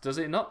fast, does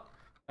it not?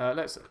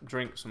 Let's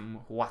drink some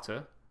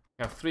water.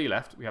 We have 3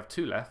 left. We have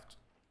 2 left.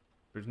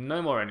 There's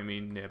no more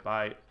enemy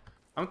nearby.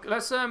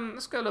 Let's go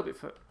a little bit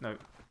further. No,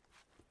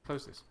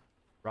 close this.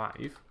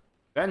 Drive,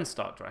 then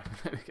start driving.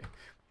 There we go.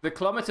 The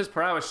kilometers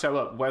per hour show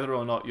up whether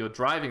or not you're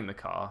driving the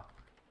car.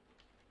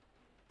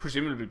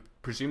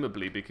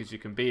 Presumably because you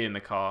can be in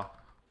the car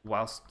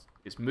whilst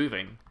it's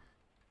moving,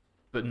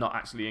 but not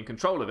actually in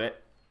control of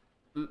it.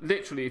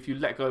 Literally, if you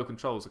let go of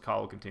controls, the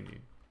car will continue.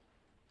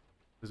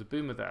 There's a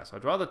boomer there, so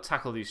I'd rather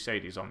tackle these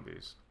shady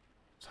zombies.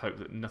 Just hope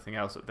that nothing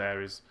else up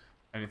there is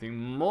anything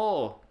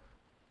more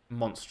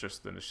monstrous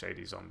than a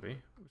shady zombie,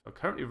 which are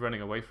currently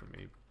running away from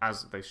me,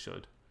 as they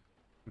should.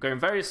 I'm going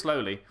very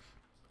slowly.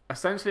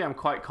 Essentially, I'm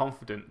quite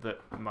confident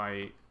that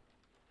my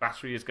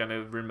battery is going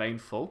to remain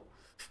full,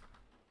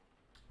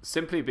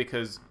 simply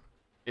because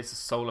it's a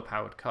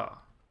solar-powered car.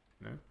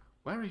 You know,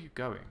 where are you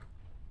going?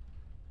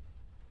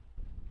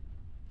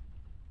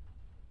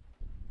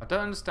 I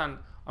don't understand.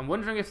 I'm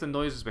wondering if the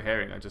noises we're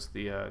hearing are just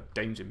the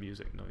danger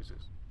music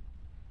noises.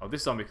 Oh,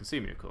 this zombie can see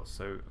me, of course.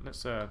 So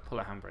let's pull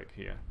a handbrake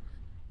here.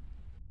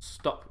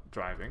 Stop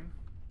driving.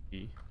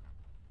 E.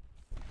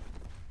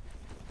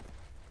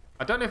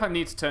 I don't know if I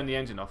need to turn the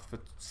engine off for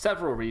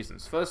several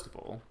reasons. First of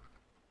all,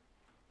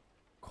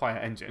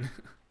 quiet engine.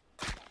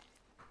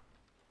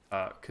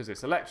 Because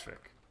it's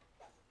electric.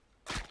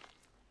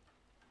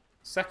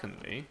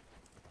 Secondly,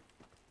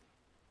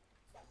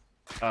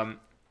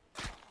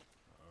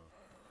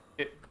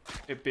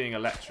 it being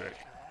electric,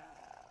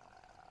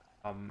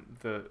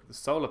 the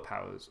solar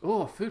powers.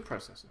 Oh, food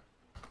processor.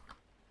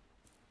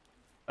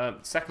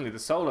 Secondly, the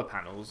solar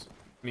panels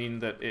mean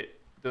that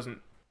it doesn't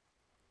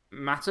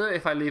matter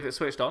if I leave it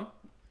switched on,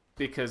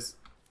 because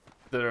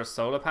there are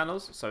solar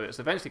panels, so it's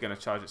eventually going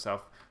to charge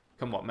itself,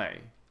 come what may.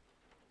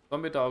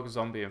 Zombie dog,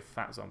 zombie, and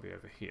fat zombie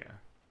over here.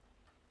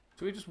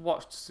 So we just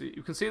watch to see.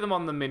 You can see them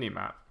on the mini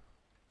map.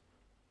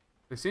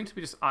 They seem to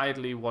be just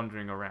idly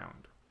wandering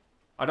around.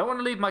 I don't want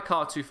to leave my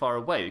car too far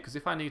away, because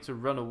if I need to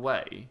run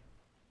away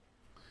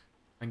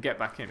and get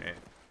back in it,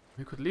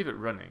 we could leave it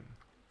running.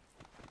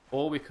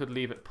 Or we could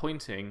leave it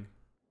pointing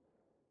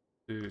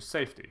to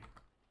safety,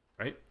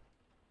 right?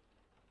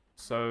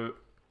 So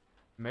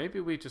maybe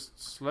we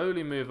just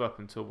slowly move up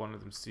until one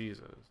of them sees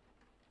us.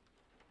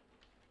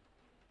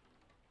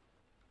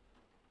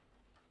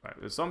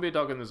 Right, the zombie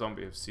dog and the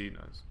zombie have seen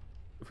us.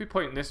 If we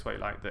point this way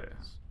like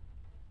this,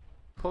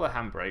 pull a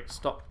handbrake,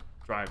 stop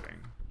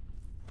driving,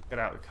 get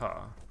out of the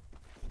car,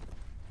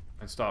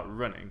 and start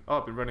running. Oh,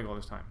 I've been running all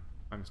this time.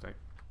 My mistake.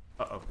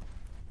 Uh-oh.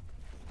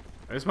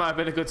 This might have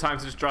been a good time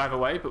to just drive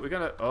away, but we're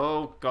gonna...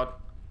 Oh, God.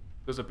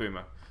 There's a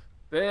boomer.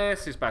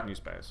 This is bad news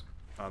bears.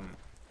 I'm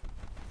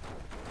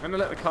gonna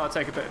let the car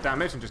take a bit of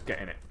damage and just get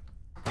in it.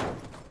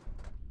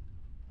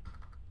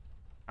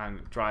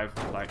 And drive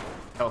like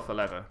hell for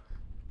leather.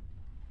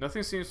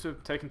 Nothing seems to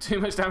have taken too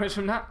much damage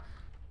from that.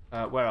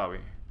 Where are we?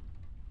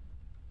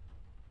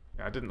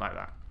 Yeah, I didn't like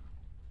that.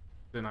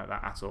 Didn't like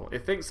that at all.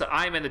 It thinks that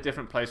I'm in a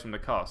different place from the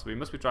car, so we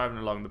must be driving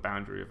along the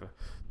boundary of a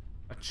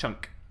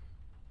chunk,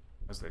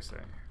 as they say.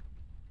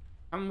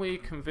 Can we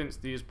convince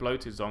these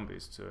bloated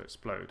zombies to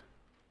explode?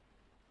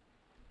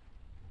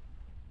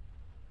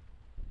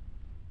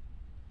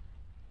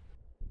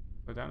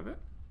 Go down a bit.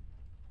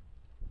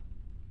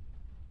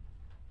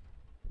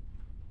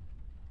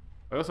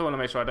 I also want to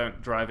make sure I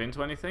don't drive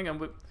into anything, and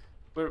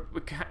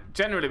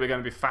generally we're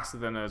going to be faster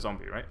than a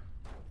zombie, right?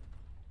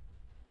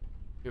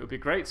 It would be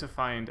great to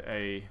find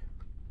a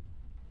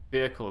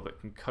vehicle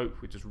that can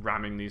cope with just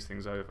ramming these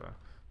things over.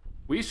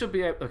 We should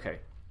be able...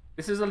 Okay,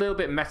 this is a little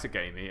bit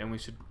metagamey, and we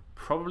should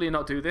probably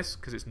not do this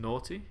because it's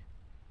naughty.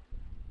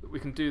 But we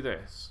can do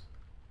this.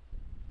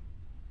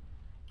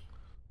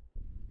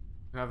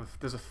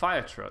 There's a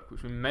fire truck,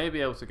 which we may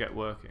be able to get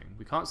working.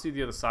 We can't see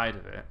the other side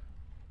of it.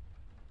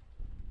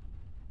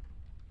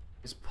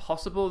 It's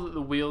possible that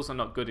the wheels are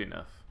not good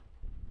enough.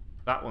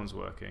 That one's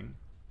working.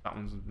 That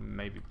one's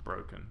maybe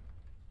broken.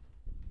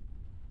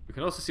 We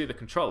can also see the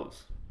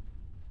controls,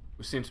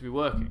 which seem to be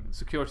working. The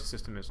security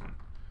system isn't.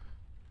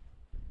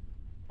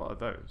 What are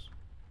those?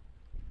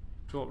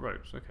 Short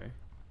ropes, okay.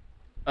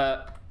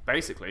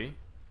 Basically,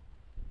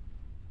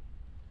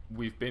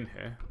 we've been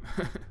here.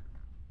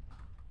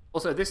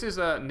 Also, this is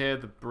near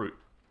the brute.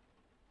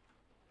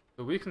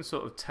 So we can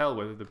sort of tell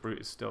whether the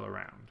brute is still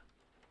around.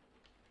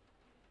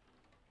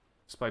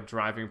 Just by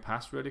driving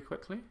past really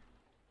quickly. I'm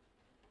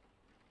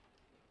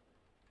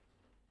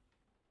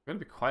going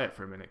to be quiet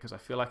for a minute because I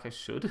feel like I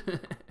should.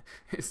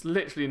 It's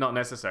literally not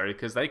necessary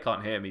because they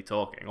can't hear me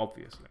talking,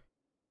 obviously.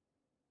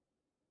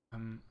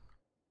 Warehouse.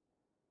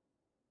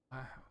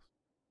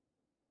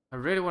 I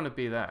really want to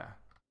be there.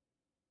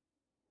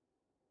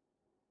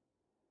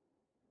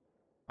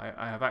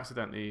 I have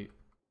accidentally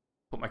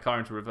put my car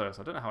into reverse.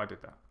 I don't know how I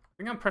did that. I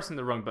think I'm pressing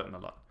the wrong button a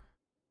lot.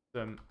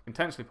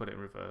 Intentionally put it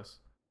in reverse.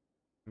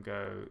 And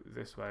go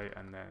this way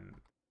and then...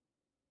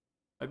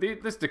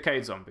 this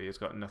decayed zombie has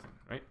got nothing,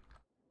 right?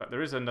 But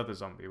there is another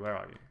zombie. Where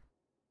are you?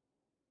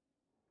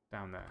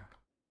 Down there.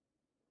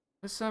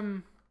 Let's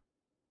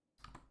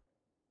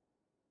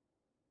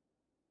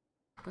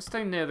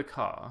stay near the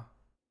car,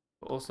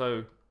 but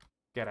also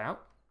get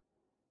out.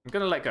 I'm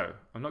gonna let go.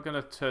 I'm not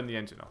gonna turn the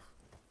engine off.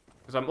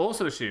 Because I'm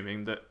also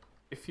assuming that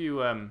if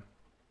you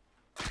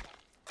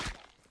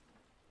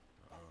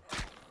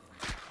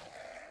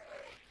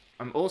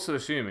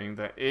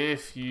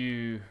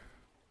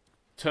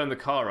turn the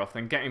car off,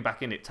 then getting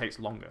back in it takes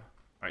longer.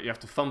 Right? You have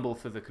to fumble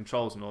for the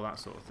controls and all that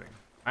sort of thing.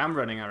 I am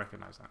running, I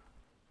recognise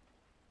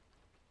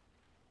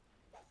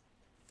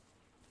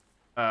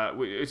that.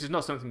 Which is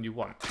not something you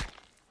want.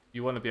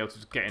 You want to be able to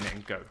just get in it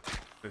and go.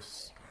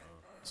 If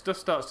stuff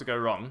starts to go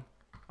wrong,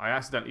 I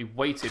accidentally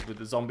waited with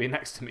the zombie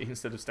next to me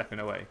instead of stepping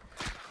away.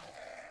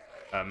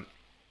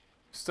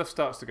 Stuff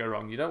starts to go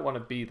wrong. You don't want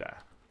to be there.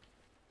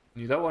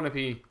 You don't want to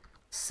be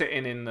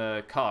sitting in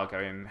the car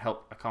going,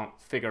 help, I can't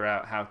figure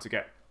out how to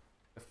get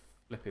the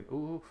flipping...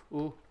 Ooh.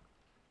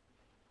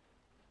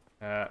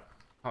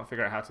 Can't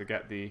figure out how to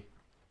get the...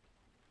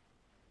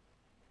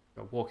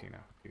 walking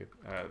now. The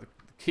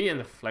key in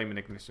the flaming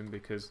ignition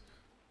because...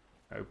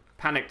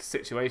 panicked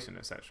situation,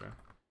 etc.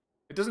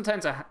 It doesn't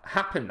tend to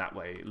happen that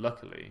way,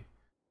 luckily.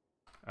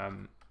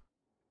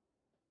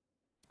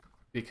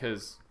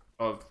 Because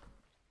of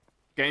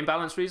game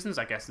balance reasons,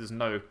 I guess there's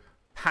no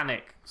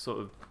panic sort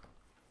of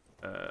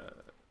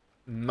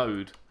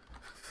mode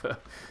for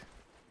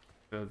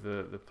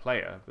the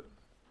player. But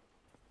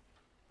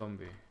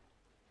zombie.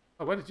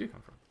 Oh, where did you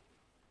come from?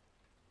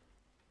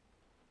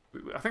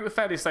 I think we're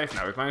fairly safe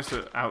now. We've managed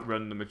to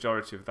outrun the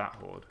majority of that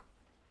horde.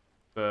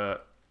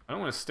 But I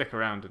don't want to stick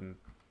around and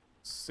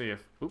see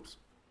if... Oops,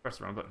 press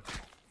the wrong button. I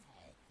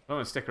don't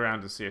want to stick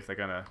around and see if they're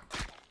going to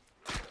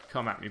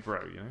come at me,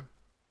 bro, you know?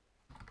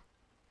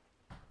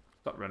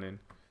 Stop running.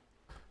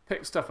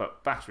 Pick stuff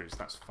up. Batteries,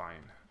 that's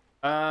fine.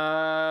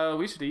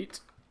 We should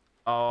eat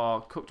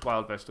our cooked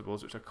wild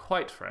vegetables, which are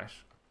quite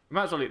fresh. We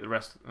might as well eat the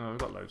rest. Oh, we've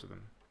got loads of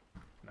them.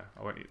 No,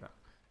 I won't eat that.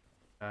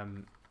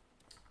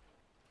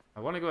 I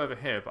want to go over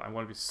here, but I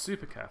want to be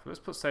super careful. Let's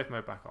put safe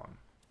mode back on.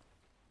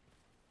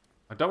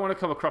 I don't want to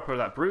come a cropper of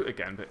that brute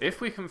again, but if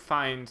we can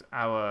find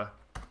our...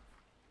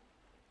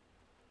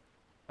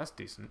 That's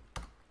decent.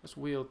 Let's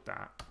wield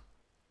that.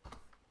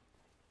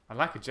 I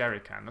like a jerry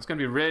can. That's going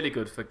to be really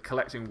good for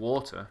collecting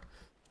water.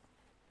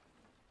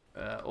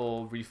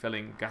 Or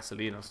refilling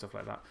gasoline or stuff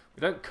like that.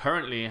 We don't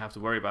currently have to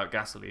worry about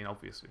gasoline,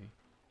 obviously.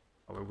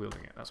 Oh, we're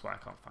wielding it. That's why I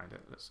can't find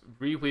it. Let's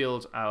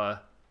re-wield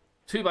our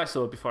 2x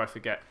sword before I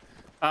forget.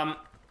 I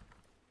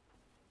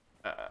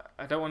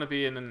don't want to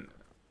be in an...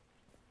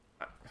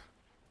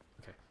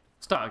 Okay,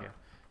 start again.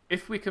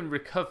 If we can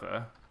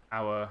recover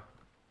our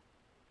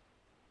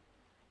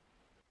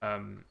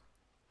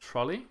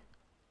trolley,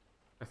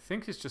 I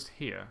think it's just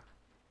here.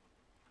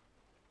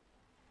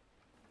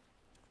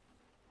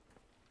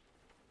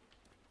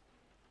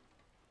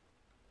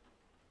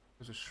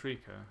 There's a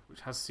shrieker,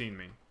 which has seen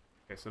me.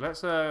 Okay, so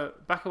let's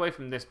back away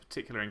from this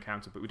particular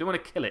encounter, but we don't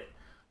want to kill it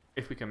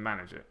if we can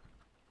manage it.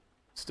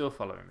 Still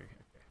following me.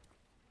 Okay.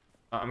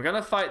 I'm going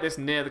to fight this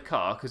near the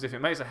car, because if it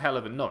makes a hell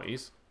of a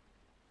noise,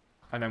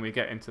 and then we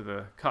get into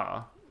the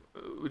car,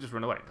 we just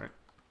run away, right?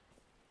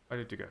 Where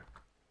did you go?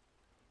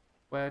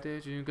 Where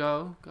did you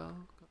go? Go.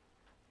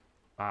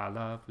 Ah,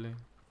 lovely.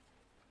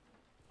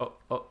 Oh,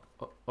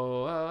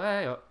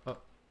 hey, oh.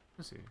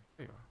 Let's see.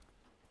 There you are.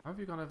 How have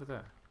you gone over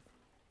there?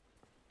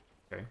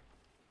 Okay.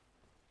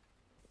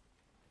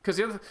 Because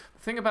the other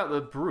thing about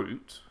the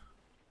brute,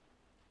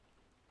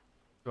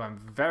 who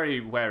I'm very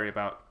wary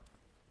about,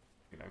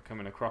 you know,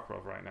 coming a cropper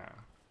of right now,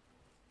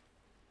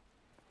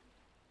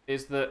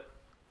 is that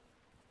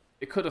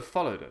it could have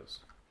followed us.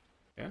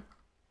 Yeah?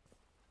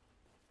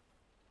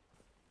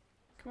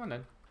 Come on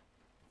then.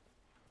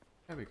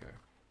 There we go.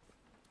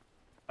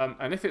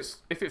 And if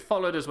it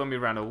followed us when we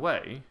ran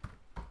away,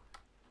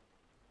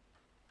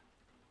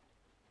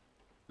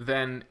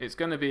 then it's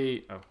going to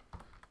be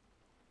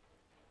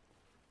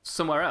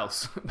somewhere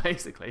else,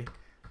 basically.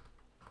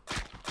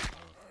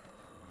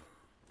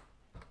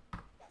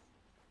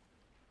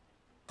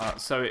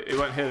 So it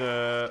won't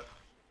hear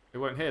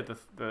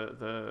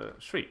the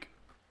shriek,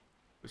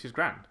 which is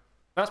grand.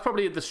 That's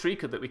probably the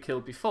shrieker that we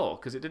killed before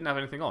because it didn't have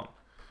anything on.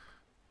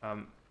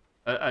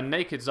 A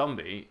naked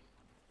zombie.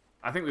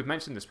 I think we've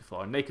mentioned this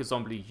before. A naked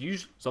zombie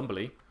usually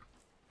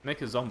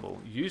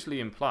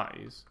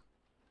implies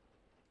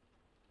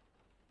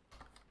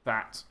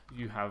that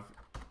you have,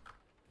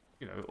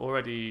 you know,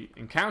 already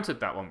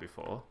encountered that one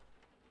before.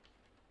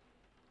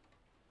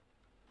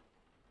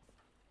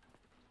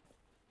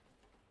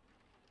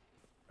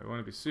 I want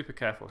to be super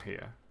careful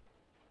here.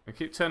 I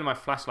keep turning my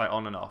flashlight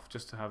on and off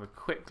just to have a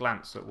quick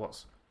glance at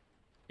what's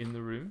in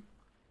the room.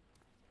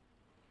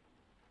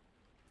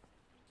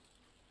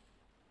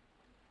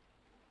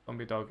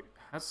 Zombie dog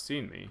has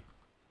seen me.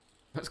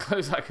 Let's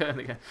close that curtain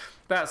again.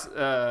 That's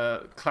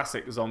a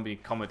classic zombie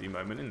comedy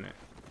moment, isn't it?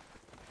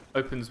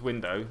 Opens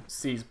window,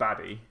 sees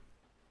baddie,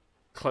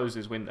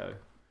 closes window.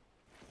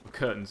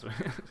 Curtains.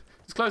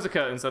 Just close the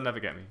curtains, they'll never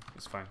get me.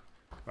 It's fine.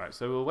 Right,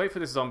 so we'll wait for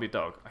this zombie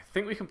dog. I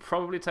think we can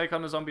probably take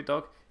on a zombie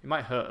dog. It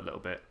might hurt a little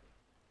bit.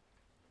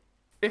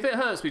 If it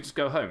hurts, we just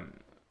go home.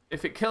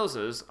 If it kills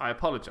us, I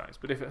apologize.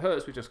 But if it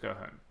hurts, we just go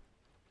home.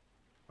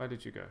 Where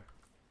did you go?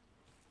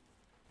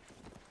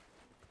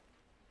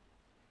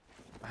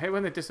 I hate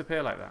when they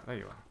disappear like that. There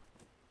you are.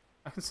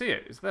 I can see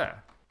it. It's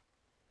there.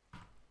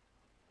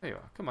 There you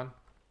are. Come on.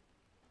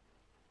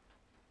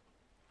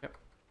 Yep.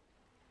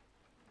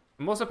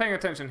 I'm also paying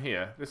attention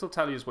here. This will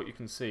tell you what you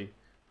can see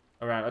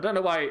around. I don't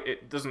know why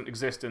it doesn't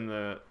exist in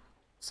the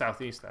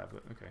southeast there,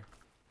 but okay.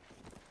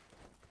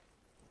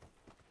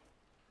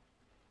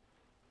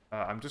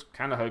 I'm just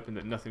kind of hoping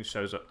that nothing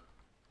shows up.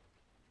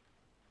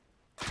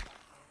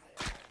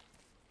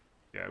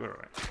 Yeah, we're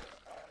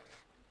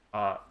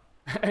alright.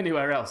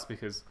 Anywhere else,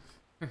 because...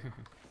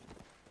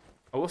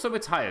 Oh, also we're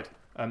tired.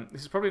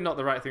 This is probably not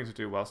the right thing to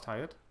do whilst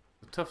tired.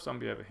 There's a tough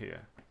zombie over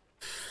here.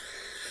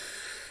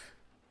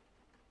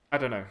 I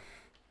don't know.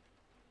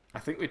 I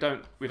think we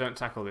don't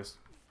tackle this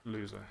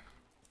loser.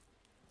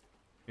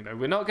 You know,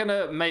 we're not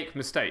gonna make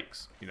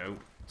mistakes. You know,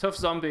 tough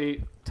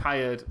zombie,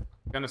 tired,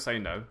 gonna say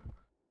no.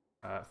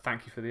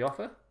 Thank you for the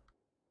offer,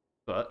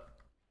 but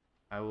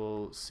I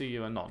will see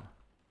you anon.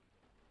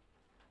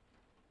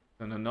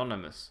 An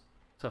anonymous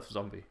tough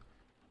zombie.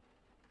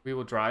 We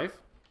will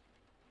drive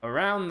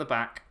around the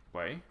back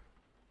way,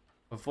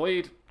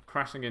 avoid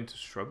crashing into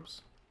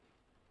shrubs.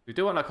 We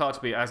do want our car to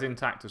be as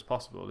intact as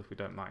possible if we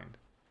don't mind.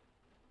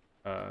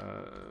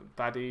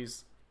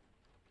 Baddies,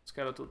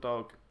 skeletal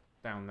dog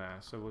down there.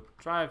 So we'll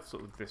drive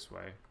sort of this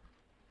way.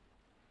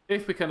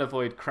 If we can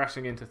avoid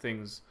crashing into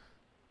things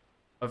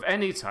of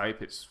any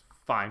type, it's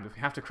fine. If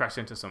we have to crash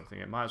into something,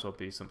 it might as well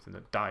be something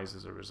that dies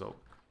as a result.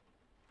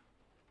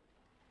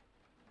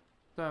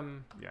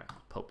 Yeah,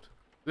 pulped.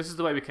 This is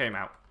the way we came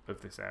out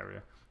of this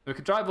area. We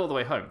could drive all the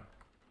way home,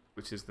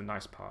 which is the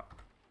nice part.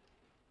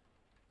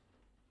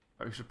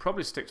 But we should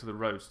probably stick to the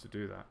roads to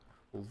do that.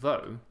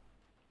 Although,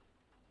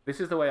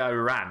 this is the way I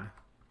ran.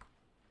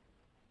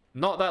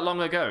 Not that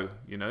long ago,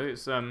 you know.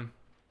 It's a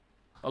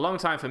long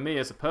time for me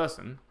as a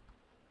person.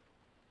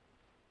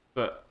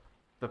 But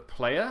the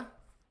player?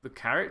 The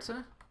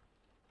character?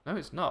 No,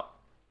 it's not.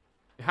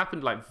 It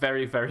happened like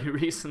very, very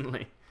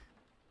recently.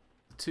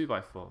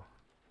 2x4.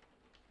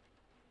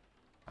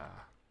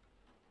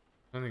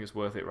 I don't think it's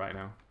worth it right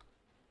now.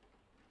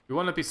 We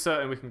want to be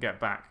certain we can get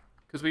back.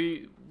 Because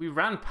we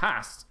ran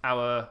past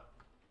our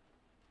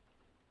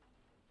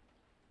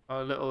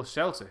little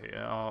shelter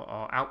here,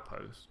 our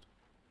outpost.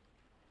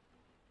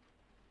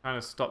 Trying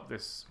to stop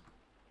this.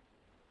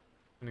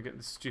 Trying to get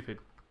this stupid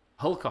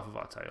Hulk off of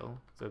our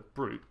tail. The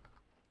brute.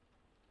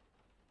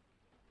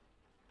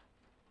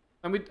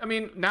 And I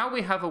mean, now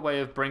we have a way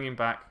of bringing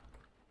back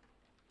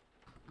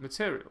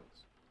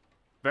materials.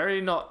 Very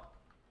not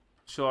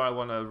sure I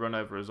want to run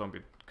over a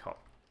zombie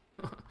cop.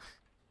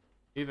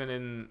 even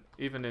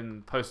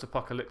in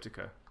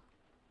post-apocalyptica.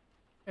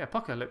 Yeah,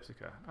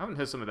 apocalyptica. I haven't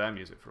heard some of their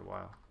music for a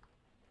while.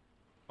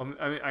 I mean,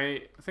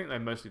 I think they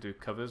mostly do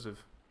covers of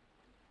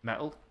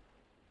metal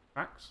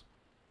tracks.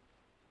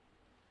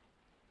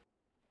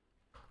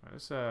 Right,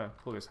 let's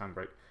pull this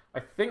handbrake. I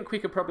think we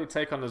could probably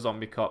take on the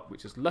zombie cop,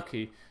 which is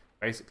lucky,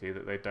 basically,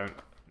 that they don't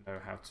know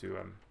how to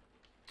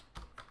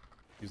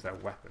use their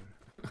weapon.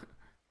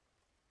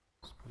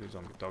 Let's put a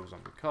zombie dog,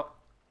 zombie cop.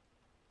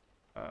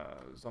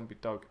 Zombie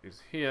dog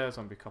is here,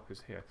 zombie cop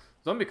is here.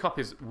 Zombie cop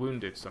is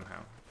wounded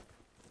somehow.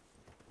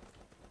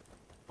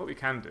 What we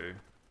can do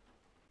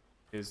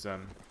is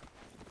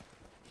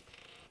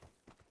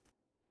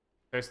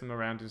chase them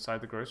around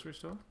inside the grocery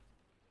store.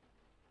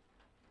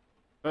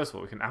 First of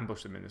all, we can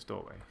ambush them in this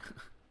doorway.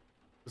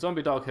 The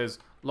zombie dog has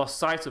lost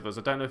sight of us.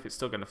 I don't know if it's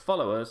still going to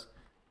follow us.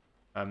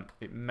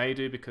 It may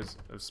do because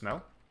of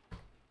smell.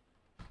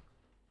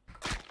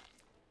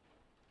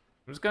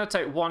 I'm just going to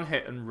take one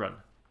hit and run.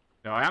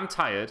 Now, I am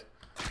tired.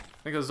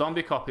 I think a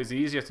zombie cop is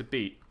easier to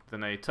beat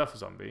than a tough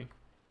zombie.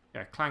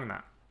 Yeah, clang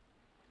that.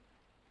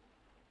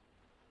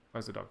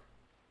 Where's the dog?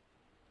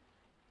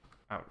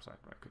 Outside,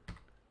 right, good.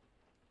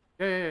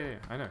 Yeah,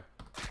 I know.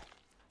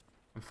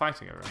 I'm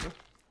fighting it, remember?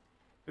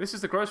 This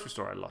is the grocery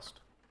store I lost.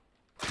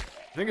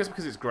 I think it's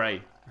because it's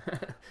grey.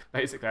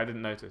 Basically, I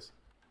didn't notice.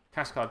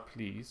 Cash card,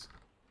 please.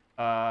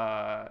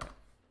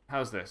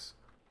 How's this?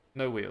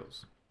 No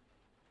wheels.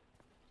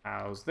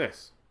 How's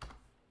this?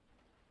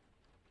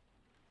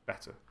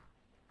 Better.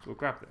 So we'll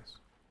grab this.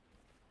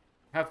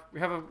 We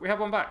have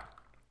one back.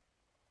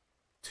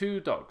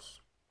 2 dogs.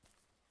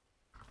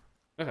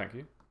 No, thank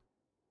you.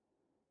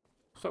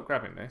 Stop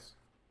grabbing this.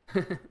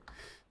 Where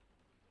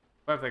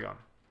have they gone?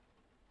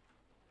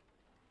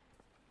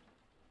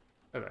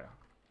 There they are.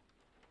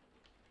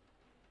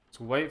 Let's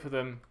wait for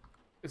them.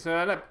 It's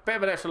a bit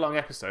of an extra long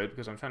episode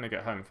because I'm trying to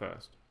get home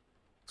first.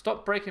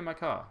 Stop breaking my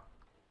car.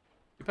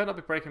 You better not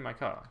be breaking my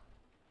car.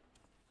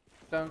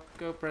 Don't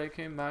go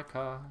breaking my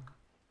car.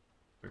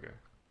 There we go.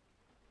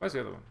 Where's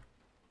the other one?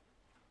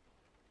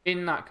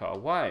 In that car.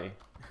 Why?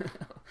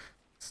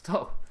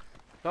 Stop.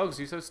 Dogs,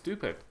 you're so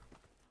stupid.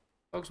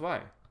 Dogs,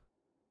 why?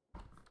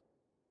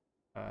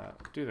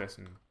 Do this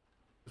and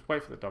Just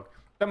wait for the dog.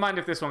 Don't mind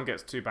if this one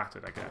gets too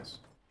battered, I guess.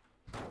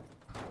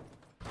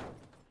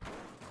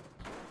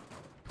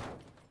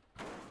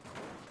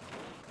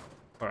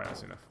 Alright,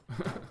 that's enough.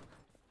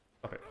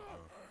 Stop it.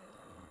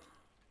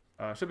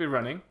 Should be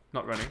running,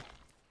 not running.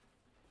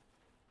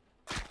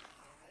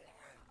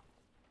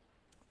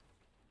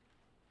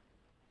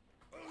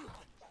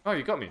 Oh,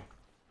 you got me.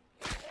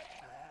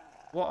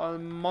 What a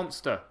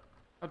monster.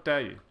 How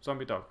dare you.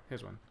 Zombie dog.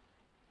 Here's one.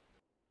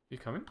 You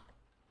coming?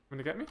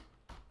 Gonna get me?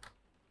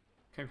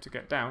 Came to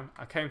get down.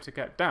 I came to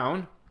get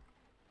down.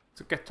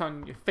 To get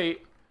on your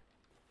feet.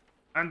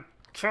 And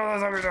kill the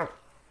zombie dog.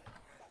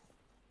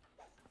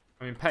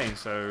 I'm in pain,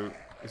 so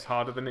it's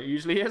harder than it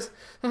usually is.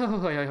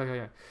 Oh,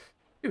 yeah.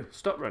 Ew,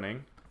 stop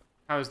running.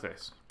 How's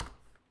this?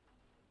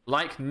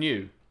 Like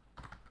new.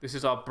 This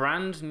is our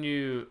brand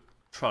new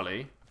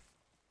trolley.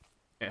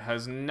 It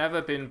has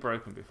never been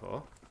broken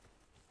before.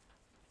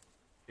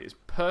 It's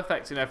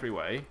perfect in every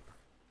way.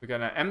 We're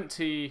going to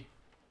empty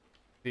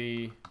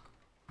the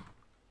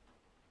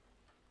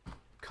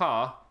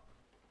car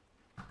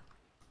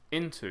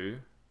into...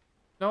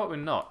 No, what we're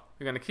not.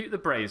 We're going to keep the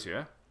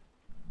brazier.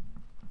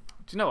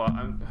 Do you know what?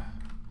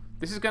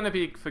 This is going to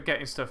be for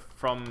getting stuff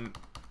from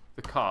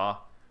the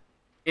car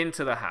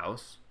into the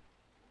house.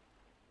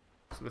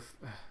 So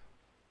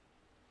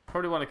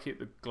probably want to keep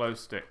the glow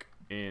stick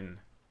in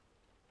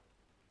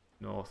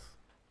north.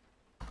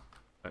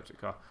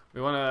 Electric car.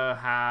 We want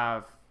to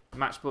have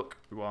matchbook.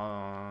 We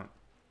want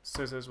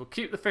scissors. We'll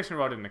keep the fishing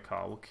rod in the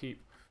car. We'll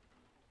keep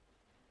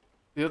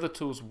the other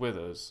tools with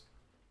us.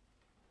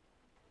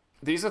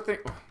 These are things...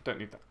 Oh, don't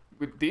need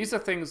that. These are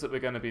things that we're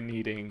going to be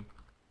needing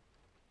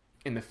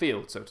in the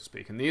field, so to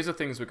speak. And these are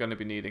things we're going to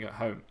be needing at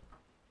home.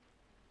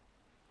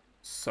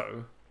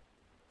 So,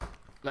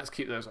 let's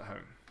keep those at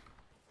home.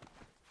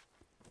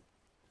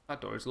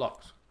 That door is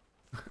locked.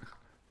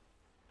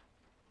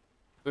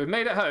 We've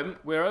made it home.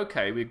 We're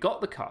okay. We got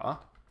the car.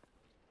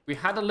 We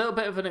had a little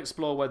bit of an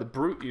explore where the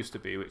brute used to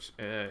be, which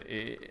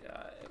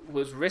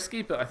was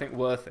risky, but I think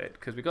worth it,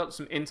 because we got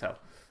some intel,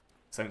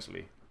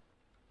 essentially.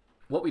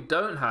 What we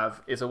don't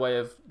have is a way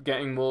of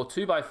getting more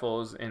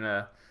 2x4s in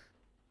a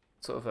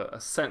sort of a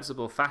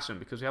sensible fashion,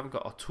 because we haven't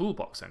got our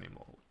toolbox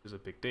anymore, which is a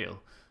big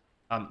deal.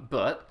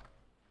 But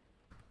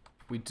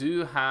we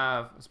do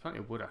have... There's plenty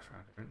of wood ash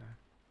around here, isn't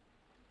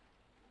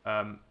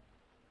there?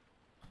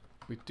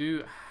 We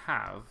do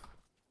have...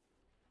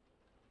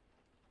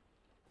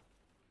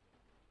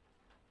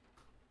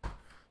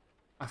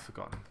 I've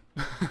forgotten.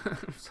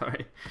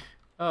 Sorry.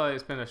 Oh,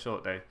 it's been a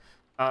short day.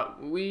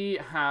 We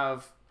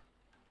have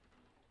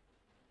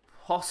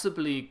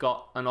possibly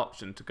got an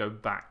option to go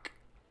back,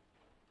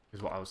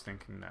 is what I was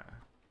thinking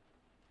there.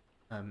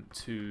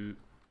 To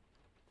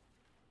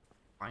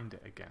find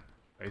it again,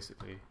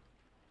 basically.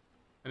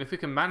 And if we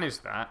can manage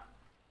that,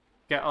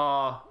 get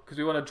our... Because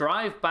we want to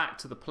drive back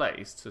to the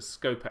place to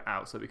scope it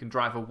out so that we can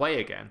drive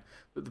away again.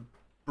 But the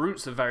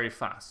brutes are very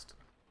fast.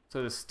 So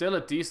there's still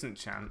a decent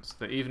chance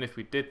that even if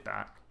we did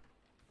that,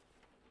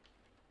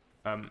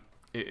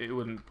 it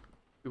would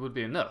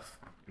be enough,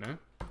 you know?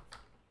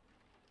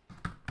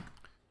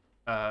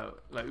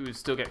 Like we would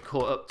still get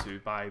caught up to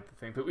by the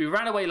thing. But we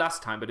ran away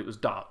last time, but it was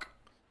dark.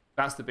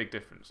 That's the big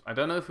difference. I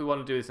don't know if we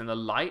want to do this in the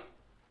light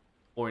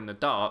or in the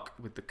dark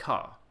with the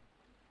car.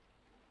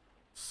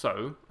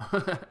 So,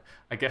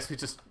 I guess we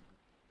just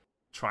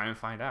try and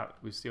find out.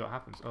 We see what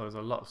happens. Oh, there's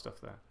a lot of stuff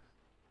there.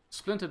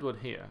 Splintered wood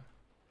here.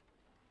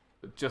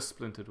 But just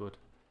splintered wood.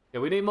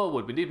 Yeah, we need more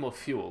wood. We need more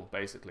fuel,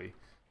 basically,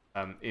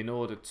 in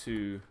order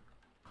to...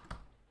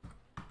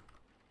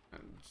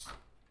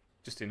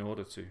 Just in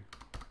order to...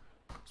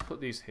 Let's put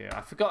these here.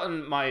 I've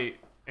forgotten my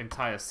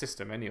entire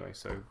system anyway,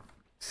 so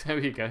there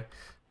you go.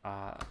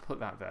 Put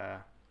that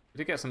there. We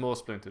did get some more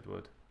splintered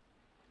wood.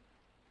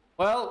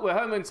 Well, we're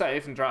home and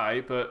safe and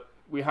dry, but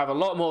we have a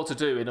lot more to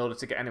do in order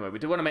to get anywhere. We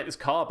do want to make this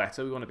car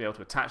better. We want to be able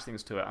to attach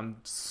things to it. I'm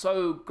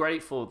so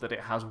grateful that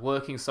it has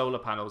working solar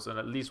panels and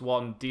at least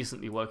one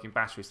decently working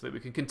battery so that we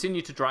can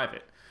continue to drive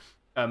it.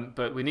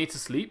 But we need to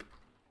sleep.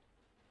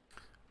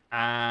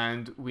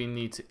 And we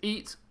need to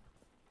eat.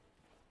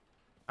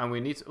 And we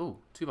need to... Oh,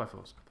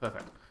 2x4s.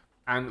 Perfect.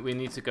 And we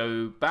need to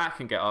go back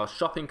and get our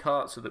shopping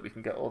cart so that we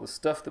can get all the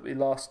stuff that we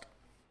lost.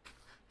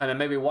 And then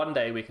maybe one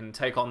day we can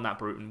take on that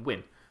brute and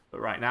win. But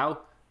right now,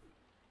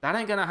 that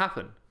ain't going to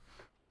happen.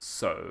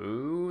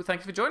 So,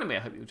 thank you for joining me. I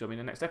hope you'll join me in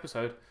the next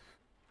episode.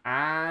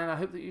 And I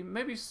hope that you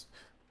maybe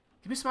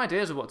give me some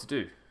ideas of what to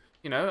do.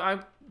 You know,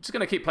 I'm just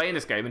going to keep playing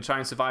this game and try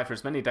and survive for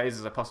as many days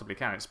as I possibly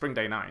can. It's Spring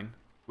Day 9,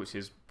 which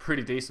is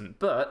pretty decent.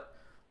 But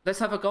let's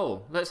have a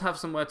goal. Let's have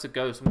somewhere to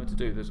go, somewhere to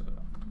do. There's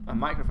a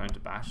microphone to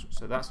bash,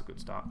 so that's a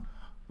good start.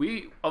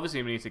 We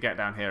need to get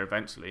down here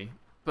eventually.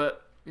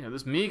 But, you know,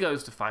 there's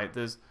Migos to fight.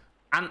 There's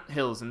ant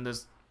hills and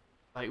there's,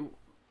 like...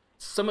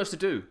 so much to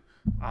do.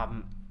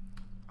 And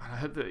I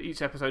hope that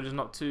each episode is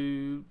not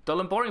too dull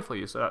and boring for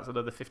you. So that's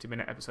another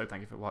 50-minute episode.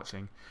 Thank you for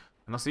watching.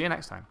 And I'll see you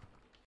next time.